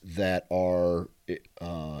properties that are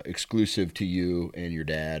exclusive to you and your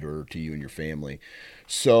dad, or to you and your family.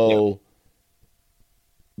 So,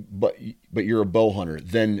 but you're a bow hunter.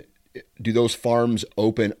 Then do those farms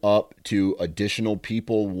open up to additional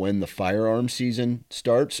people when the firearm season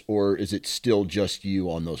starts, or is it still just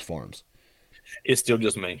you on those farms? It's still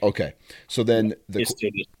just me. Okay. So then it's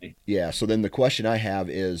still just me. Yeah. So then the question I have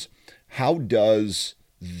is, how does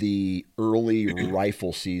the early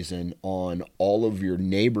rifle season on all of your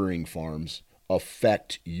neighboring farms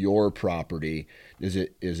affect your property? Is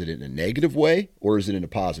it in a negative way, or is it in a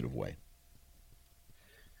positive way?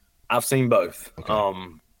 I've seen both.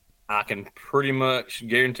 Okay. I can pretty much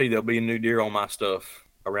guarantee there'll be a new deer on my stuff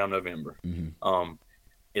around November. Mm-hmm.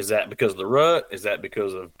 Is that because of the rut? Is that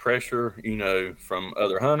because of pressure, from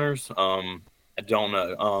other hunters? I don't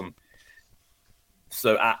know.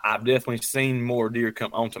 So I've definitely seen more deer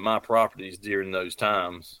come onto my properties during those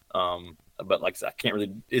times. But like I said, I can't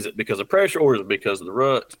really, is it because of pressure, or is it because of the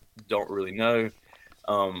rut? Don't really know.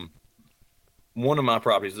 One of my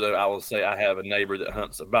properties, though, I will say I have a neighbor that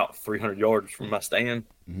hunts about 300 yards from my stand.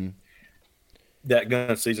 Mm-hmm. That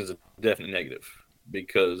gun season is a definite negative,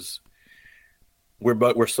 because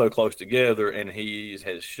we're so close together, and he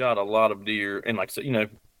has shot a lot of deer. And like I said,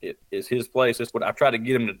 it is his place. That's what I try to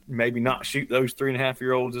get him to maybe not shoot those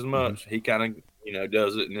 3.5-year-olds as much. Mm-hmm. He kind of,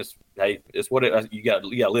 does it, and it's what you got to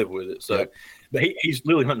live with it. So, but he's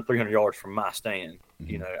literally hunting 300 yards from my stand.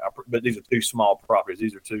 Mm-hmm. But these are 2 small properties.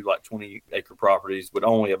 These are 2 like 20-acre properties with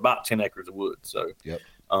only about 10 acres of wood. So,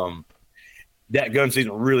 that gun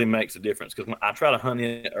season really makes a difference, because when I try to hunt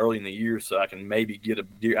it early in the year, so I can maybe get a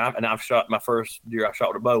deer. I've shot my first deer I shot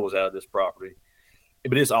with a bow was out of this property,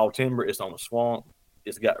 but it's all timber. It's on a swamp.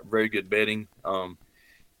 It's got very good bedding.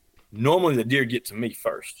 Normally the deer get to me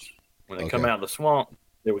first. When they come out of the swamp,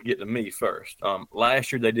 they would get to me first.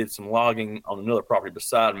 Last year they did some logging on another property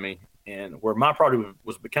beside me, and where my property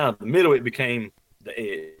was kind of the middle, it became the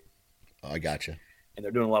edge. I gotcha. And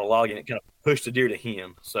they're doing a lot of logging. It kind of pushed the deer to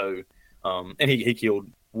him. So, and he killed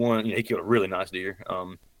one. He killed a really nice deer.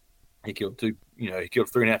 He killed two. He killed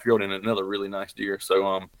a 3.5-year-old and another really nice deer.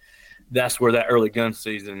 So, that's where that early gun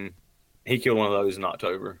season. He killed one of those in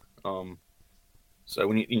October. So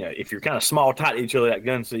when if you're kind of small, tight each other, that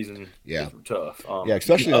gun season is tough.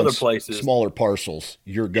 Especially other places, smaller parcels,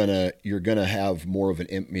 you're gonna have more of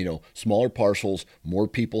an smaller parcels, more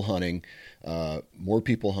people hunting, more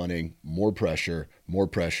pressure,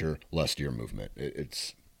 less deer movement.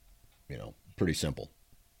 It's pretty simple.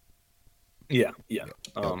 Yeah.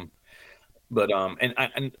 But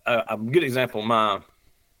and a good example,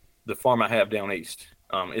 the farm I have down east.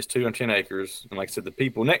 It's 210 acres, and like I said, the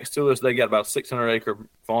people next to us, they got about 600-acre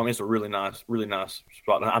farm. It's a really nice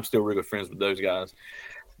spot. I'm still really good friends with those guys.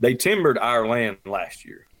 They timbered our land last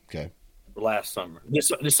year. Okay. Last summer.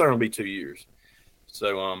 This summer will be 2 years.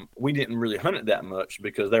 So we didn't really hunt it that much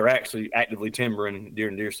because they were actually actively timbering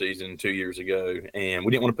during deer season 2 years ago, and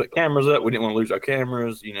we didn't want to put cameras up. We didn't want to lose our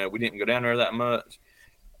cameras. We didn't go down there that much.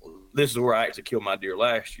 This is where I actually killed my deer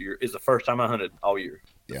last year. It's the first time I hunted all year.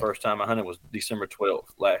 The first time I hunted was December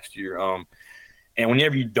 12th last year. And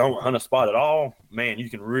whenever you don't hunt a spot at all, man, you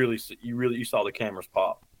can really see, you saw the cameras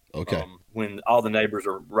pop. Okay. When all the neighbors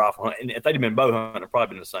are rifle hunting, and if they'd have been bow hunting, it'd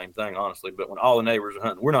probably been the same thing, honestly. But when all the neighbors are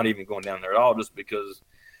hunting, we're not even going down there at all, just because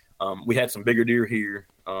we had some bigger deer here.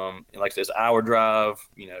 And like I said, it's an hour drive,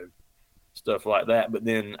 stuff like that. But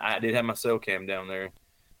then I did have my cell cam down there,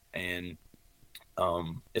 and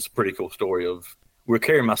it's a pretty cool story of. We were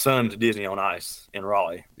carrying my son to Disney on Ice in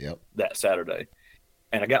Raleigh that Saturday.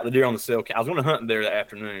 And I got the deer on the cell cam. I was going to hunt there that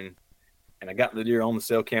afternoon, and I got the deer on the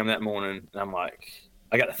cell cam that morning. And I'm like,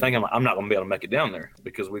 I got to think, I'm not going to be able to make it down there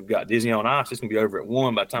because we've got Disney on Ice. It's going to be over at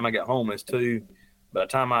 1. By the time I get home, it's 2. By the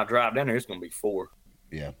time I drive down there, it's going to be 4.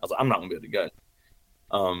 Yeah. I was like, I'm not going to be able to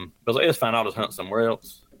go. But I was like, it's fine. I'll just hunt somewhere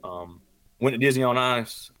else. Went to Disney on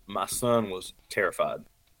Ice. My son was terrified.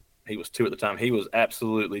 He was 2 at the time. He was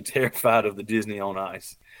absolutely terrified of the Disney on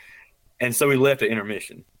Ice. And so we left at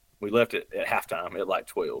intermission. We left it at halftime at like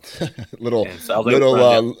 12. little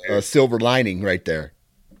silver lining right there.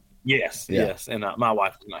 Yes. And my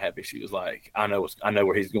wife was not happy. She was like, I know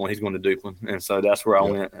where he's going. He's going to Duplin. And so that's where I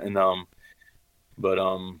went. And but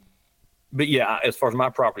yeah, as far as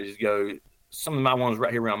my properties go, some of my ones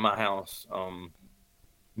right here around my house,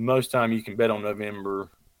 most time you can bet on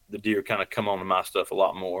November the deer kind of come on to my stuff a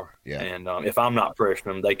lot more. Yeah. And if I'm not pressuring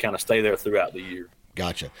them, they kind of stay there throughout the year.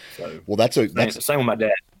 Gotcha. So, well, that's the same with my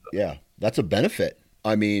dad. Yeah, that's a benefit.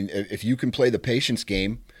 I mean, if you can play the patience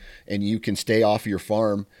game and you can stay off your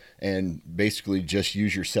farm and basically just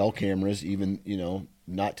use your cell cameras, even,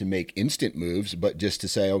 not to make instant moves, but just to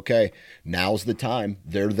say, okay, now's the time.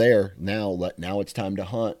 They're there now. Now it's time to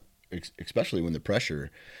hunt, especially when the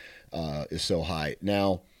pressure is so high.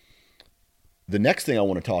 Now, the next thing I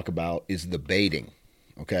want to talk about is the baiting.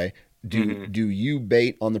 Okay. Do you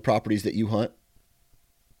bait on the properties that you hunt?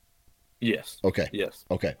 Yes. Okay. Yes.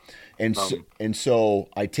 Okay. And so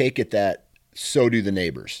I take it that so do the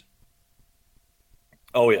neighbors.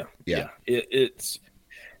 Oh yeah. Yeah. It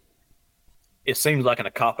seems like a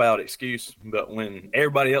cop-out excuse, but when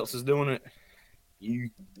everybody else is doing it, you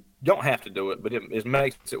don't have to do it, but it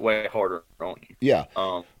makes it way harder on you. Yeah.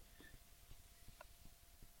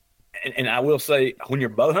 And I will say, when you're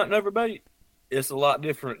bow hunting over bait, it's a lot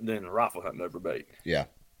different than rifle hunting over bait. Yeah.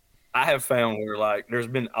 I have found where, there's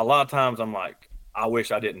been a lot of times I'm like, I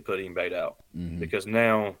wish I didn't put any bait out because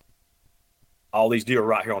now all these deer are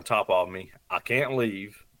right here on top of me. I can't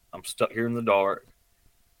leave. I'm stuck here in the dark.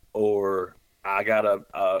 Or I got a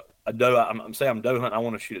doe. I'm doe hunting. I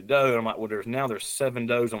want to shoot a doe. And I'm like, well, there's 7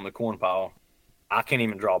 does on the corn pile. I can't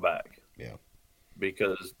even draw back. Yeah.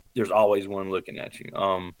 Because there's always one looking at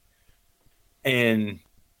you. And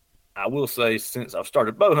I will say, since I've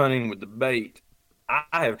started bow hunting with the bait,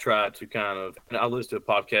 I have tried to I listened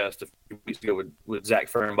to a podcast a few weeks ago with Zach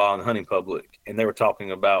Fernbaugh and the Hunting Public, and they were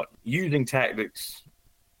talking about using tactics,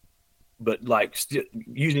 but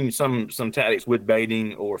using some tactics with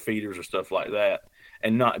baiting or feeders or stuff like that.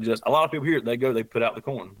 And not just, a lot of people here, they put out the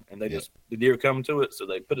corn, and the deer come to it, so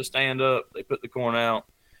they put a stand up, they put the corn out.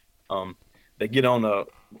 They get on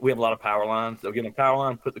we have a lot of power lines. They'll get on a power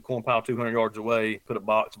line, put the corn pile 200 yards away, put a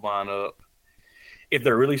box blind up. If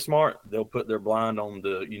they're really smart, they'll put their blind on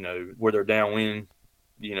the, where they're downwind,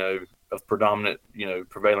 of predominant,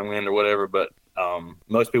 prevailing wind or whatever. But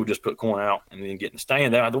most people just put corn out and then get in the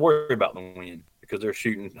stand. They don't have to worry about the wind because they're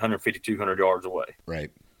shooting 150, 200 yards away.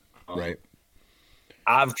 Right. Right.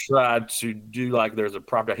 I've tried to do like there's a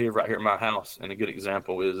property right here at my house, and a good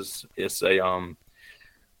example is it's a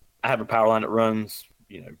I have a power line that runs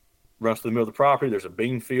through the middle of the property. There's a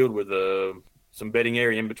bean field with some bedding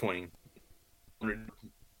area in between,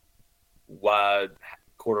 wide,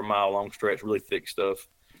 quarter-mile long stretch, really thick stuff.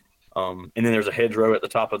 And then there's a hedgerow at the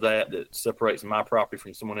top of that separates my property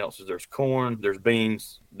from someone else's. There's corn, there's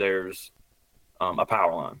beans, there's a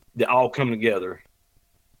power line. They all come together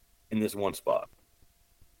in this one spot.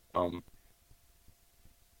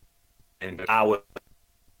 And I want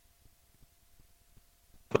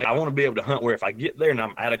to be able to hunt where if I get there and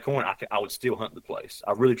I'm out of corn, I would still hunt the place.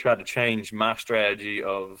 I really tried to change my strategy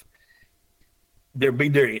of they'll be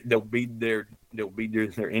there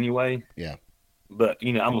anyway. Yeah. But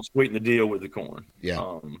I'm gonna sweeten the deal with the corn.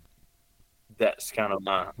 Yeah. That's kind of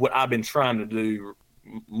what I've been trying to do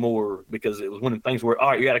more, because it was one of the things where, all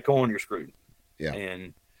right, you got a corn, you're screwed. Yeah.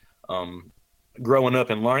 And growing up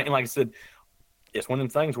and learning, and like I said, it's one of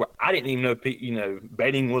the things where I didn't even know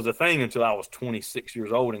baiting was a thing until I was 26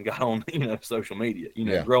 years old and got on social media.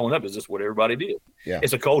 Growing up is just what everybody did. Yeah.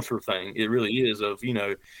 It's a culture thing. It really is.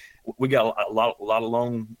 We got a lot of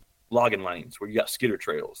long logging lanes where you got skidder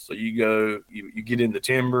trails. So you go, you get in the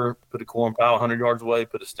timber, put a corn pile 100 yards away,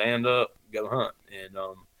 put a stand up, go hunt.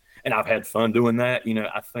 And I've had fun doing that.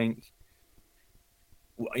 I think,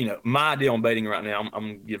 my idea on baiting right now, I'm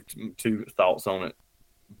going to give two thoughts on it.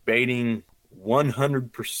 Baiting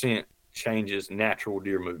 100% changes natural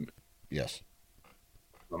deer movement. Yes.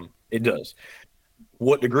 It does.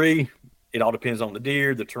 What degree? It all depends on the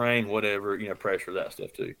deer, the terrain, whatever, pressure, that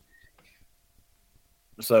stuff too.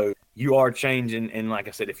 So you are changing. And like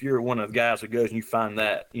I said, if you're one of the guys who goes and you find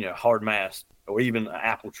that, hard mast or even an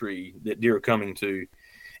apple tree that deer are coming to,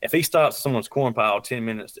 if he stops someone's corn pile 10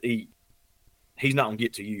 minutes to eat, he's not going to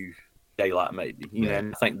get to you daylight maybe. Right.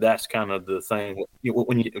 And I think that's kind of the thing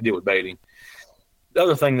when you deal with baiting. The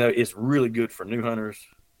other thing, though, it's really good for new hunters,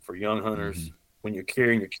 for young hunters, Mm-hmm. when you're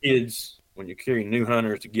carrying your kids, when you're carrying new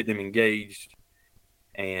hunters to get them engaged.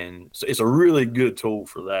 And so it's a really good tool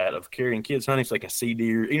for that, of carrying kids hunting so they can see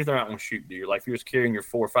deer, even if they're not going to shoot deer. Like if you're just carrying your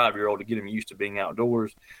 4 or 5-year-old to get them used to being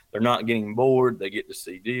outdoors, they're not getting bored. They get to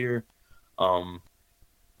see deer.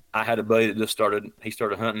 I had a buddy that just started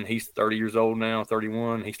hunting. He's 30 years old now,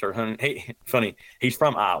 31. He started hunting. He's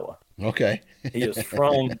from Iowa. Okay. He is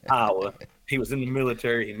from Iowa. He was in the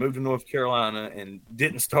military. He moved to North Carolina and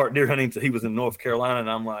didn't start deer hunting until he was in North Carolina. And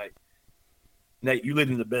I'm like, Nate, you live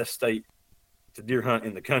in the best state to deer hunt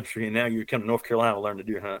in the country, and now you're coming to North Carolina to learn to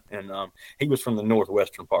deer hunt. And he was from the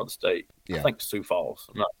northwestern part of the state. Yeah. I think Sioux Falls.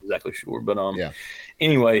 I'm not exactly sure. But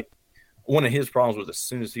Anyway, one of his problems was as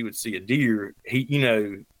soon as he would see a deer,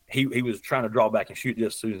 he was trying to draw back and shoot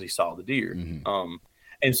just as soon as he saw the deer. Mm-hmm.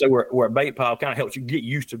 And so where a bait pile kind of helps you get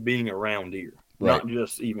used to being around deer. Right. Not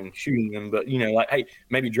just even shooting them, but, like, hey,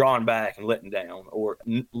 maybe drawing back and letting down, or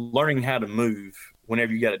learning how to move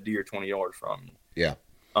whenever you got a deer 20 yards from you. Yeah.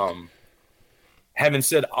 Having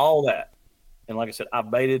said all that, and like I said, I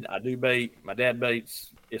do bait. My dad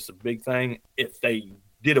baits. It's a big thing. If they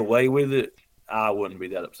did away with it, I wouldn't be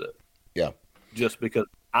that upset. Yeah. Just because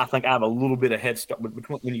I think I have a little bit of head start. But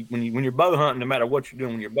when you're bow hunting, no matter what you're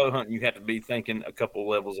doing, when you're bow hunting, you have to be thinking a couple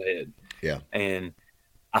levels ahead. Yeah. And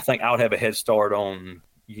I think I would have a head start on,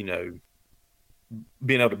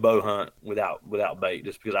 being able to bow hunt without bait,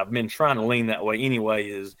 just because I've been trying to lean that way anyway.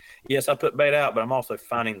 Is yes, I put bait out, but I'm also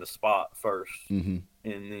finding the spot first. Mm-hmm.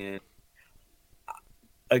 And then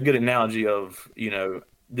a good analogy of,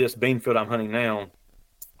 this bean field I'm hunting now,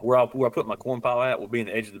 where I put my corn pile at will be in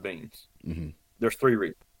the edge of the beans. Mm-hmm. There's 3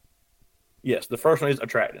 reasons. Yes, the first one is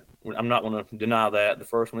attracting. I'm not going to deny that. The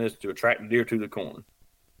first one is to attract the deer to the corn.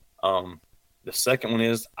 The second one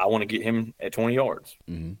is I want to get him at 20 yards.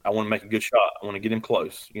 Mm-hmm. I want to make a good shot. I want to get him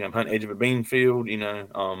close. I'm hunting edge of a bean field,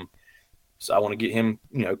 so I want to get him,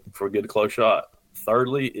 for a good close shot.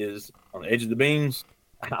 Thirdly is on the edge of the beans.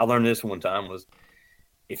 I learned this one time was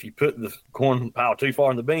if you put the corn pile too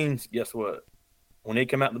far in the beans, guess what? When they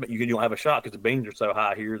come out, you don't have a shot because the beans are so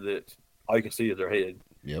high here that all you can see is their head.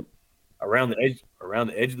 Yep. Around the edge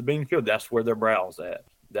of the bean field, that's where their brow's at.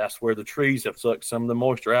 That's where the trees have sucked some of the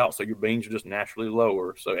moisture out, so your beans are just naturally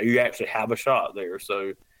lower. So you actually have a shot there.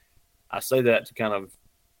 So I say that to kind of,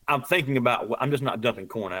 I'm thinking about, I'm just not dumping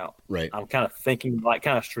corn out. Right. I'm kind of thinking, like,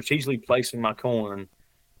 kind of strategically placing my corn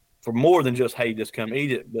for more than just, hey, just come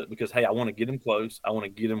eat it, but because, hey, I want to get them close. I want to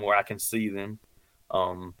get them where I can see them.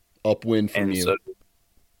 Upwind from you. So,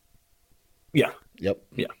 yeah. Yep.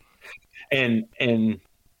 Yeah. And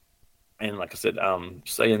like I said,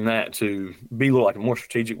 saying that to be a little like more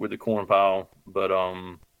strategic with the corn pile, but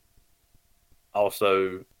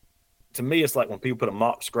also to me, it's like when people put a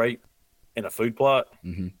mock scrape in a food plot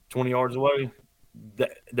Mm-hmm. 20 yards away.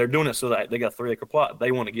 They're doing it so that they got a 3 acre plot.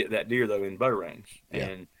 They want to get that deer though in bow range, Yeah.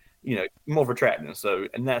 and more for attracting. So,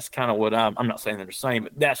 and that's kind of what I'm not saying they're the same,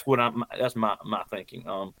 but that's my thinking.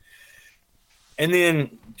 And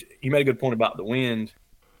then you made a good point about the wind.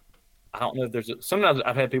 I don't know if sometimes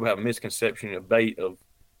I've had people have a misconception of bait of,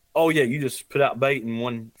 oh yeah, you just put out bait and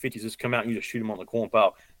 150s just come out and you just shoot them on the corn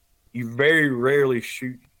pile. You very rarely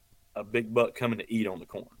shoot a big buck coming to eat on the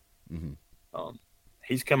corn. Mm-hmm.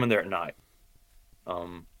 He's coming there at night.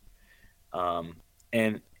 And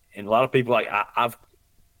a lot of people, like I've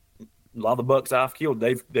a lot of the bucks I've killed,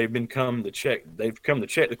 they've come to check the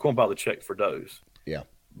corn pile to check for does. Yeah.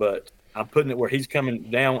 But I'm putting it where he's coming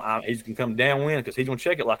down. He's gonna come downwind because he's gonna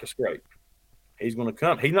check it like a scrape. He's gonna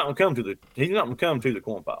come. He's not gonna come to the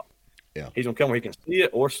corn pile. Yeah. He's gonna come where he can see it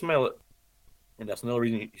or smell it. And that's another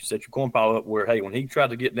reason you set your corn pile up where, hey, when he tries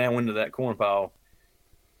to get downwind to that corn pile,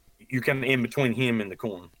 you're kind of in between him and the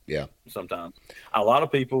corn. Yeah. Sometimes. A lot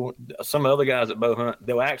of people, some other guys that bow hunt,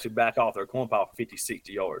 they'll actually back off their corn pile 50,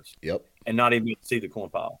 60 yards. Yep. And not even see the corn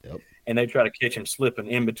pile. Yep. And they try to catch him slipping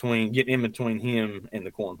get in between him and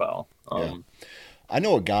the corn pile. Yeah. I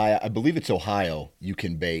know a guy, I believe it's Ohio, you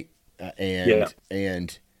can bait,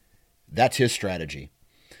 and that's his strategy.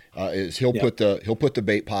 Is he'll put the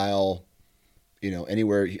bait pile,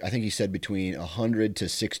 anywhere. I think he said between 100 to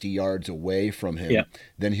 60 yards away from him. Yeah.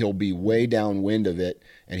 Then he'll be way downwind of it,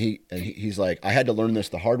 and he's like, I had to learn this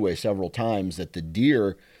the hard way several times, that the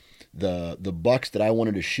deer, the bucks that I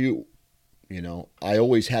wanted to shoot, I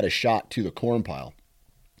always had a shot to the corn pile.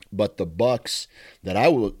 But the bucks that I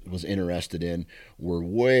was interested in were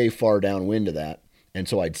way far downwind of that. And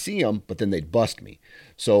so I'd see them, but then they'd bust me.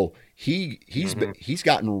 So he's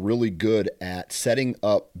gotten really good at setting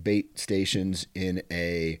up bait stations in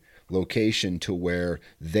a location to where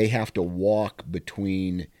they have to walk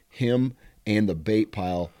between him and the bait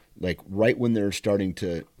pile, like right when they're starting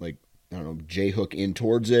to, like, I don't know, J-hook in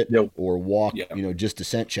towards it or walk, just to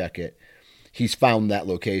scent check it. He's found that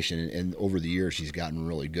location, and over the years he's gotten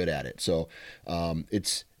really good at it. So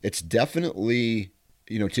it's definitely,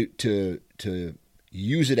 to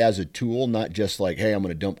use it as a tool, not just like, hey, I'm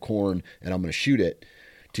going to dump corn and I'm going to shoot it.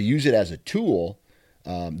 To use it as a tool,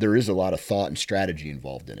 there is a lot of thought and strategy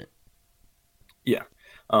involved in it. Yeah.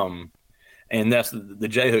 And that's the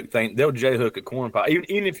J-hook thing. They'll J-hook a corn pile.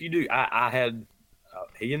 Even if you do, I had,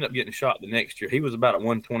 he ended up getting shot the next year. He was about a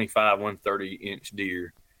 125, 130 inch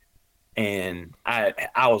deer. And I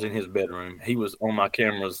was in his bedroom. He was on my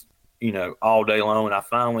cameras, all day long.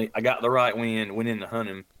 And I got the right wind, went in to hunt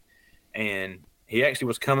him. And he actually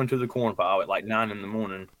was coming to the corn pile at like 9 in the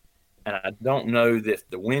morning. And I don't know if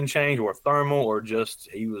the wind changed or thermal or just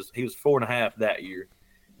he was 4.5 that year.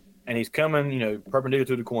 And he's coming, perpendicular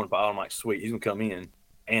to the corn pile. I'm like, sweet, he's going to come in.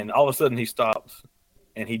 And all of a sudden he stops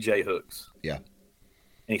and he J-hooks. Yeah.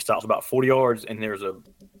 And he stops about 40 yards, and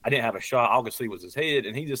I didn't have a shot. All I could see was his head,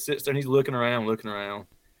 and he just sits there and he's looking around,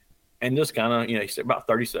 and just kind of, he said about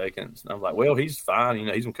 30 seconds. And I was like, well, he's fine. He's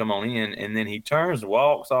going to come on in. And then he turns and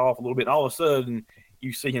walks off a little bit. And all of a sudden,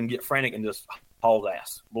 you see him get frantic and just haul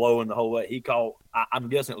ass, blowing the whole way. He called, I'm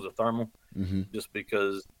guessing it was a thermal, just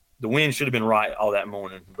because the wind should have been right all that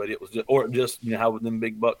morning, but it was just how them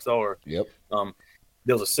big bucks are. Yep.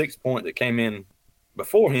 There was a 6 point that came in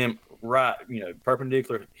before him, right,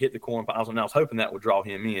 perpendicular, hit the corn piles, and I was hoping that would draw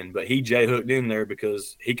him in, but he J-hooked in there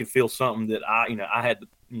because he could feel something that I had,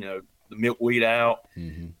 the milkweed out.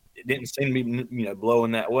 Mm-hmm. It didn't seem to be,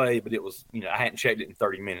 blowing that way, but it was, I hadn't checked it in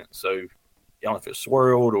 30 minutes, so I don't know if it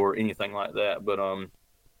swirled or anything like that, but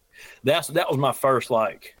that was my first,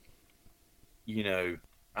 like,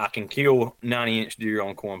 I can kill 90-inch deer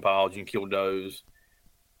on corn piles. You can kill does.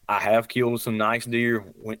 I have killed some nice deer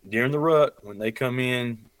during the rut when they come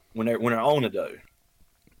in, when they're on a doe.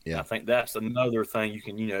 Yeah. I think that's another thing you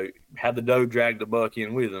can, have the doe drag the buck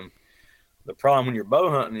in with them. The problem when you're bow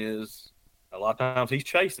hunting is a lot of times he's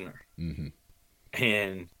chasing her. Mm-hmm.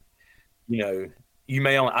 And, you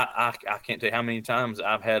may only, I can't tell you how many times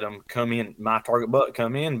I've had him come in, my target buck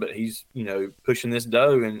come in, but he's, pushing this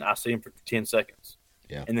doe and I see him for 10 seconds.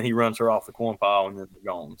 Yeah. And then he runs her off the corn pile and then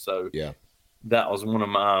they're gone. So yeah, that was one of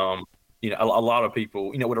my, a lot of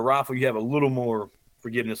people, with a rifle, you have a little more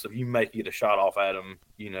forgiveness if you may get a shot off at him,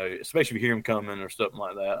 especially if you hear him coming or something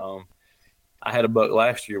like that. I had a buck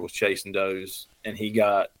last year was chasing does and he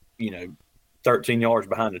got, 13 yards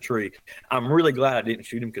behind a tree. I'm really glad I didn't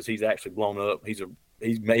shoot him because he's actually blown up. He's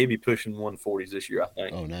maybe pushing 140s this year, I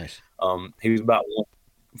think. Oh, nice. He was about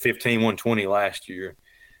 115, 120 last year,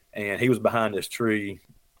 and he was behind this tree.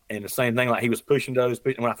 And the same thing, like he was pushing does.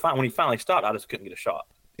 When he finally stopped, I just couldn't get a shot.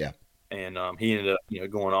 Yeah. and he ended up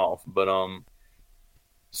going off. But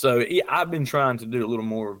so I've been trying to do a little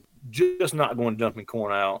more, just not going dumping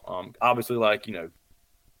corn out. Obviously, like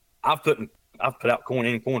I've put out corn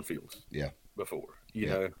in cornfields. Yeah. Before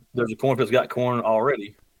there's a cornfield that's got corn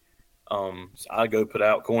already. So I go put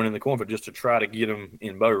out corn in the cornfield just to try to get them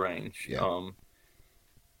in bow range. Yeah.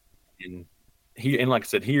 And like I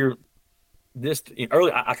said, here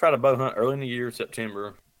early, I try to bow hunt early in the year,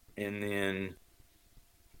 September, and then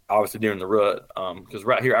obviously during the rut, because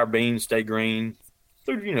right here our beans stay green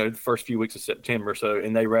through the first few weeks of September. So,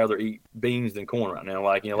 and they rather eat beans than corn right now.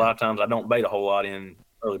 Like a lot of times I don't bait a whole lot in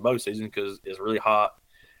early bow season because it's really hot,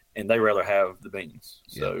 and they rather have the beans.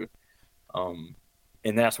 So,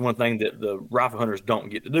 and that's one thing that the rifle hunters don't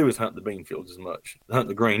get to do is hunt the bean fields as much, hunt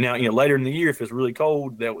the green. Now, later in the year, if it's really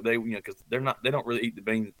cold, they because they don't really eat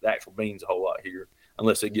the actual beans a whole lot here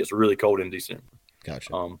unless it gets really cold in December.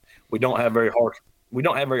 Gotcha. We don't have very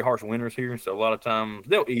harsh winters here, so a lot of times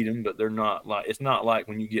they'll eat them, but they're not like, it's not like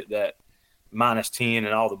when you get that -10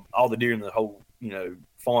 and all the deer in the whole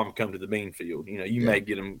farm come to the bean field. You may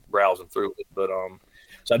get them browsing through it, but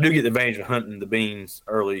so I do get the advantage of hunting the beans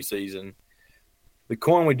early season. The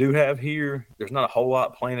corn we do have here, there's not a whole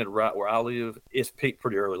lot planted right where I live. It's picked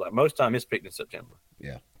pretty early. Like most time, it's picked in September.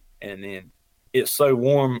 Yeah. And then it's so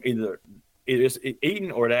warm, either it's eaten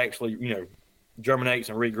or it actually, germinates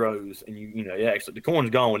and regrows. And the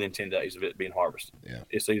corn's gone within 10 days of it being harvested. Yeah.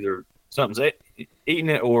 It's either something's eating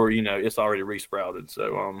it or, it's already resprouted.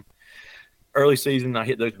 So, early season, I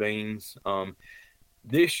hit those beans.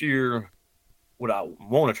 This year, what I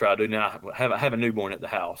want to try to do now, I have a newborn at the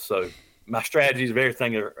house. So, my strategies of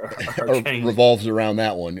everything are changing. Revolves around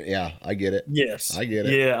that one. Yeah, I get it. Yes, I get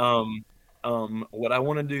it. Yeah. What I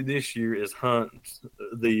want to do this year is hunt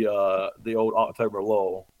the old October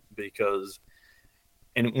lull, because,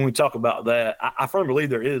 and when we talk about that, I firmly believe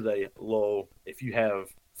there is a lull if you have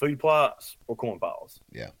food plots or corn piles.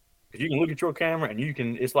 Yeah. Because you can look at your camera and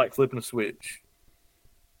it's like flipping a switch.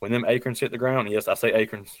 When them acorns hit the ground, yes, I say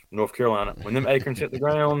acorns, North Carolina. When them acorns hit the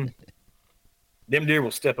ground, them deer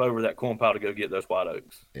will step over that corn pile to go get those white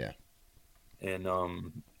oaks. Yeah. And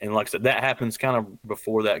like I said, that happens kind of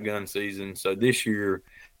before that gun season. So this year,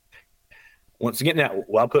 once again, now,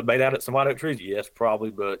 will I put bait out at some white oak trees? Yes, probably.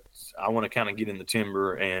 But I want to kind of get in the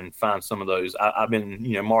timber and find some of those. I've been,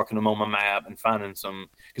 marking them on my map and finding some,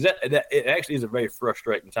 because that it actually is a very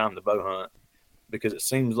frustrating time to bow hunt, because it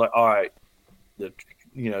seems like, all right, the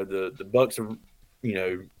bucks are,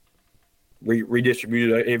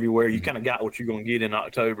 redistributed everywhere. You kind of got what you're going to get in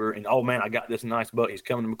October, and oh man, I got this nice buck. He's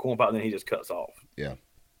coming to my corn pile, then he just cuts off. Yeah,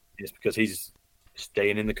 it's because he's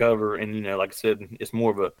staying in the cover, and like I said, it's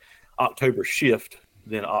more of a October shift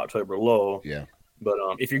than October lull. Yeah. But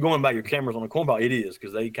if you're going by your cameras on the corn pile, it is,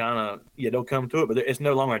 because they kind of they'll come to it, but it's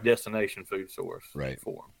no longer a destination food source. Right.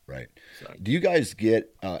 For them. Right. So, do you guys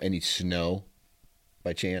get any snow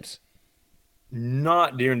by chance?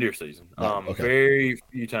 Not during deer season. No, okay. Very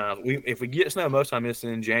few times. If we get snow, most time it's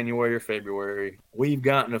in January or February. We've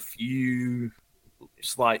gotten a few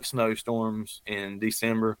slight snowstorms in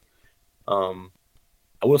December. I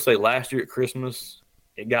will say last year at Christmas,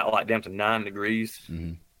 it got like down to 9 degrees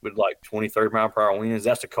with like 23 mile per hour winds.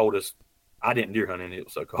 That's the coldest. I didn't deer hunt in it. It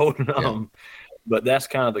was so cold. But that's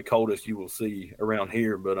kind of the coldest you will see around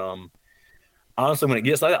here. But honestly, when it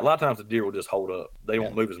gets like that, a lot of times the deer will just hold up. They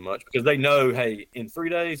won't move as much because they know, hey, in 3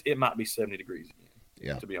 days, it might be 70 degrees again.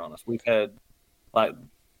 Yeah. To be honest, we've had, like,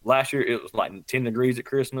 last year, it was like 10 degrees at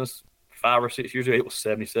Christmas. 5 or 6 years ago, it was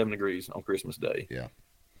 77 degrees on Christmas Day. Yeah.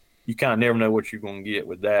 You kind of never know what you're going to get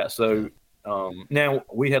with that. So now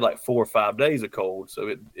we had like 4 or 5 days of cold.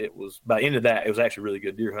 So it was, by the end of that, it was actually really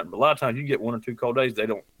good deer hunting. But a lot of times you get 1 or 2 cold days,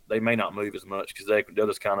 they may not move as much because they'll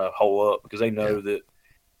just kind of hole up because they know that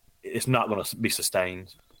it's not going to be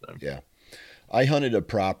sustained. So. Yeah. I hunted a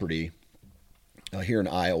property here in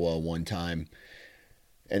Iowa one time,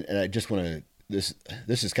 and I just want to,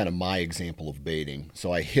 this is kind of my example of baiting.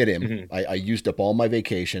 So I hit him. I used up all my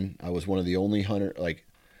vacation. I was one of the only hunter, like,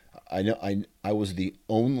 I was the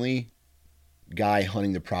only guy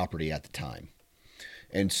hunting the property at the time.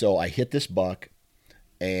 And so I hit this buck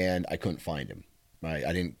and I couldn't find him.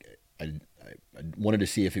 I wanted to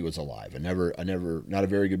see if he was alive. I never, not a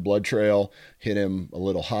very good blood trail, hit him a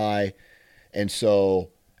little high. And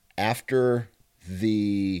so after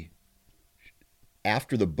the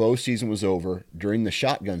bow season was over, during the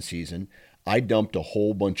shotgun season, I dumped a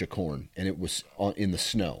whole bunch of corn, and it was in the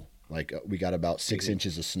snow. Like, we got about 6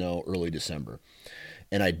 inches of snow early December,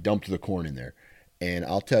 and I dumped the corn in there. And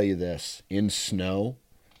I'll tell you this, in snow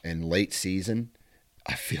and late season,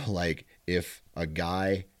 I feel like if a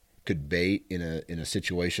guy could bait in a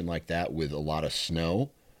situation like that with a lot of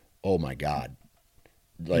snow, oh my God.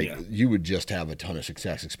 Like you would just have a ton of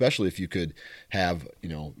success, especially if you could have,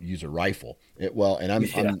 use a rifle.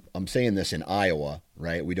 I'm saying this in Iowa,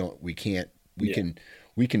 right? We can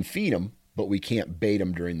feed them, but we can't bait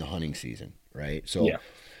them during the hunting season, right?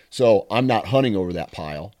 So I'm not hunting over that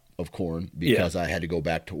pile of corn because I had to go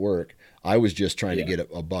back to work. I was just trying to get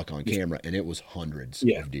a buck on camera, and it was hundreds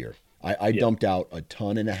of deer. I dumped out 1.5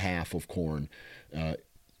 tons of corn, and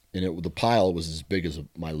the pile was as big as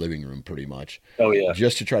my living room, pretty much. Oh yeah,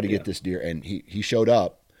 just to try to get this deer, and he showed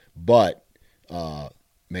up. But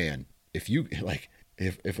man, if you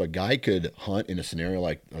if a guy could hunt in a scenario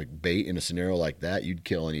like bait in a scenario like that, you'd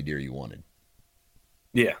kill any deer you wanted.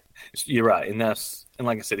 Yeah, you're right, and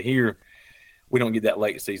like I said, here we don't get that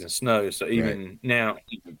late season snow, so even now,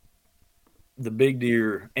 the big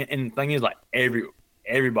deer, and the thing is, like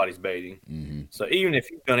everybody's baiting. Mm-hmm. So even if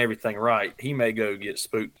you've done everything right, he may go get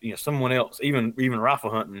spooked. Someone else, even rifle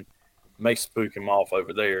hunting, may spook him off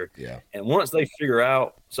over there. Yeah. And once they figure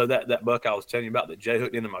out, so that buck I was telling you about that Jay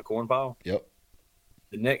hooked into my corn pile. Yep.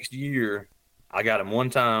 The next year, I got him one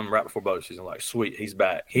time right before bow season. Like, sweet, he's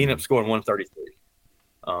back. He ended up scoring 133,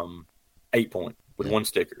 8-point with one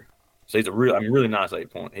sticker. So he's really nice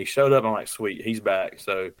 8-point. He showed up. I'm like, sweet, he's back.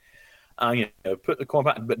 So. Put the corn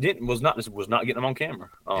pile, but was not getting him on camera.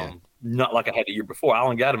 Not like I had the year before. I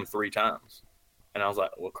only got him 3 times, and I was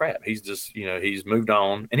like, well, crap. He's just, he's moved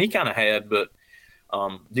on, and he kind of had. But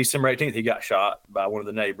December 18th, he got shot by one of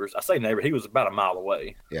the neighbors. I say neighbor, he was about a mile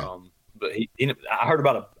away. Yeah. But I heard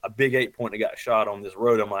about a big 8-point that got shot on this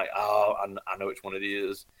road. I'm like, oh, I know which one it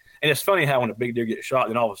is. And it's funny how when a big deer gets shot,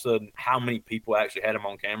 then all of a sudden, how many people actually had him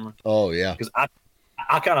on camera? Oh yeah. Because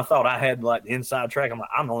I kind of thought I had like the inside track. I'm like,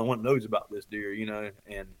 I'm the only one that knows about this deer,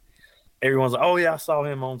 and everyone's like, oh yeah, I saw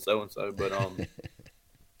him on so-and-so. But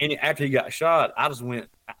and after he got shot, I just went,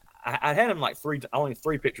 I had him like only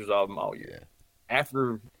 3 pictures of him all year. Yeah.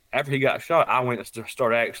 After he got shot, I went and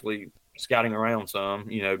started actually scouting around some,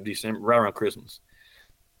 December, right around Christmas.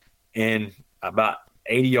 And about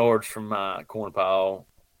 80 yards from my corn pile,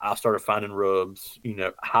 I started finding rubs,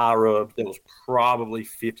 high rubs. There was probably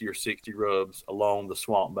 50 or 60 rubs along the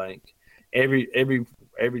swamp bank. Every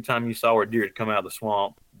time you saw a deer come out of the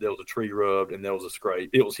swamp, there was a tree rubbed and there was a scrape.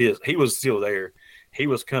 It was his. He was still there. He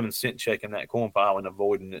was coming scent checking that corn pile and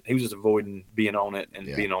avoiding it. He was just avoiding being on it and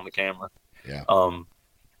being on the camera. Yeah.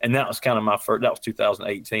 And that was kind of my first. That was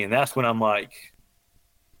 2018. And that's when I'm like,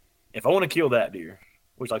 if I want to kill that deer,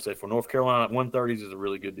 which, like I said, for North Carolina, 130s is a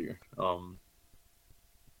really good deer.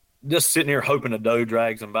 Just sitting here hoping a doe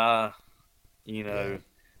drags him by,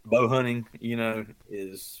 bow hunting,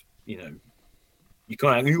 is, you want to go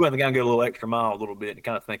a little extra mile a little bit and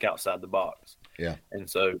kind of think outside the box. Yeah. And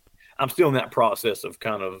so I'm still in that process of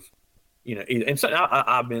kind of, and so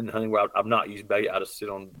I've been hunting where I've not used bait. I just sit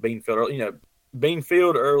on bean field, bean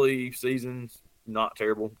field early seasons, not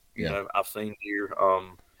terrible. I've seen deer.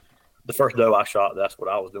 The first doe I shot, that's what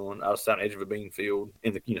I was doing. I was sat on the edge of a bean field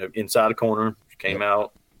in the, inside a corner, came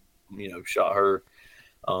out, shot her.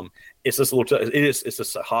 It's just a little, it's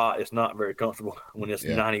just hot. It's not very comfortable when it's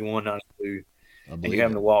 91, 92 and you're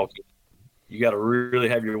having to walk. You got to really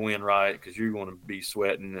have your wind right, because you're going to be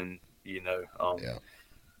sweating and, all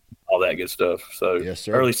that good stuff. So yes,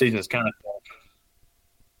 sir. Early season is kind of tough.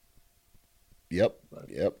 Yep.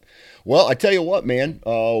 Well, I tell you what, man,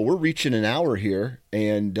 we're reaching an hour here,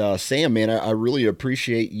 and Sam, man, I really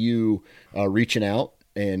appreciate you reaching out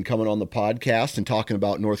and coming on the podcast and talking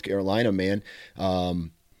about North Carolina, man.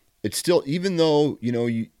 It's still, even though,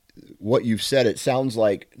 what you've said, it sounds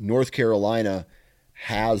like North Carolina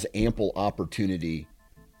has ample opportunity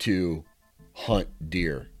to hunt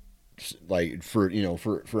deer. Like for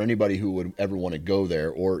anybody who would ever want to go there,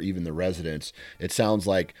 or even the residents, it sounds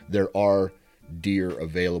like there are deer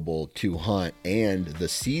available to hunt, and the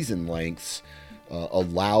season lengths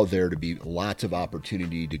allow there to be lots of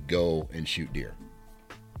opportunity to go and shoot deer.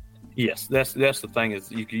 Yes, that's the thing,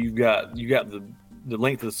 is you got the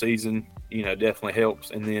length of the season, definitely helps.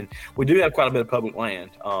 And then we do have quite a bit of public land.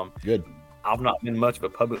 Good. I've not been much of a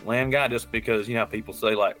public land guy, just because, people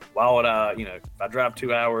say, like, why would I, if I drive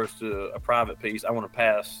 2 hours to a private piece, I want to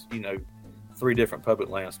pass, 3 different public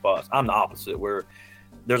land spots. I'm the opposite, where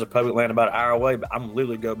there's a public land about an hour away, but I'm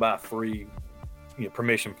literally go by 3,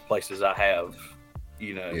 permission places I have,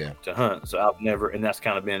 to hunt. So I've never, and that's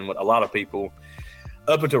kind of been what a lot of people,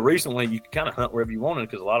 up until recently, you could kind of hunt wherever you wanted,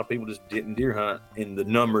 because a lot of people just didn't deer hunt in the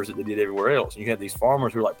numbers that they did everywhere else. And you had these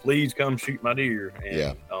farmers who were like, please come shoot my deer.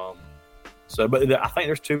 And, but I think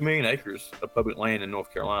there's 2 million acres of public land in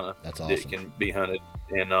North Carolina. That's awesome. That can be hunted.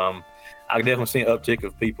 And I definitely see an uptick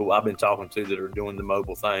of people I've been talking to that are doing the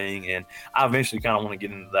mobile thing, and I eventually kind of want to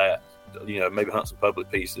get into that. Maybe hunt some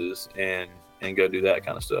public pieces and go do that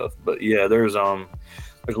kind of stuff. But yeah, there's a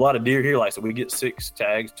lot of deer here. Like, so we get 6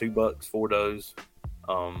 tags, 2 bucks, 4 does.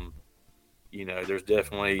 There's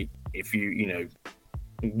definitely, if you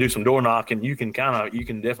do some door knocking, you can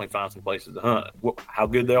definitely find some places to hunt. How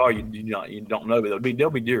good they are, you don't know, but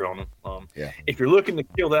there'll be deer on them. If you're looking to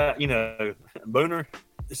kill that, booner,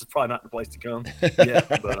 this is probably not the place to come. Yeah,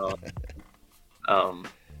 but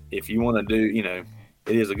if you want to do,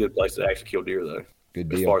 it is a good place to actually kill deer, though. Good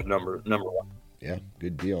deal. As far as number one. Yeah,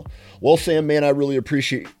 good deal. Well, Sam, man, I really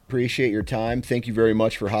appreciate your time. Thank you very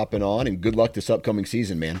much for hopping on, and good luck this upcoming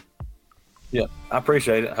season, man. Yeah, I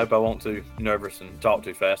appreciate it. I hope I won't too nervous and talk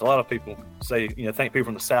too fast. A lot of people say, think people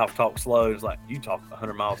from the South talk slow. It's like, you talk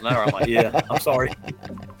 100 miles an hour. I'm like, yeah, I'm sorry.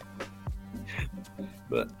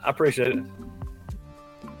 But I appreciate it.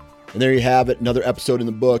 And there you have it, another episode in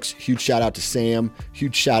the books. Huge shout out to Sam.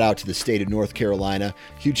 Huge shout out to the state of North Carolina.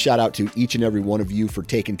 Huge shout out to each and every one of you for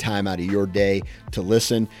taking time out of your day to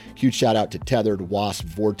listen. Huge shout out to Tethered, Wasp,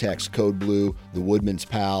 Vortex, Code Blue, The Woodman's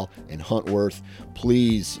Pal, and Huntworth.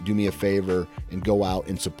 Please do me a favor and go out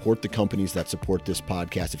and support the companies that support this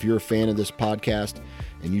podcast. If you're a fan of this podcast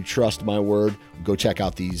and you trust my word, go check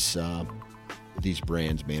out these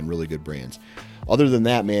brands, man. Really good brands. Other than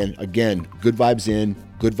that, man, again, good vibes in,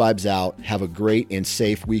 good vibes out. Have a great and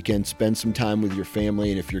safe weekend. Spend some time with your family.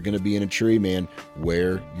 And if you're going to be in a tree, man,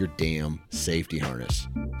 wear your damn safety harness.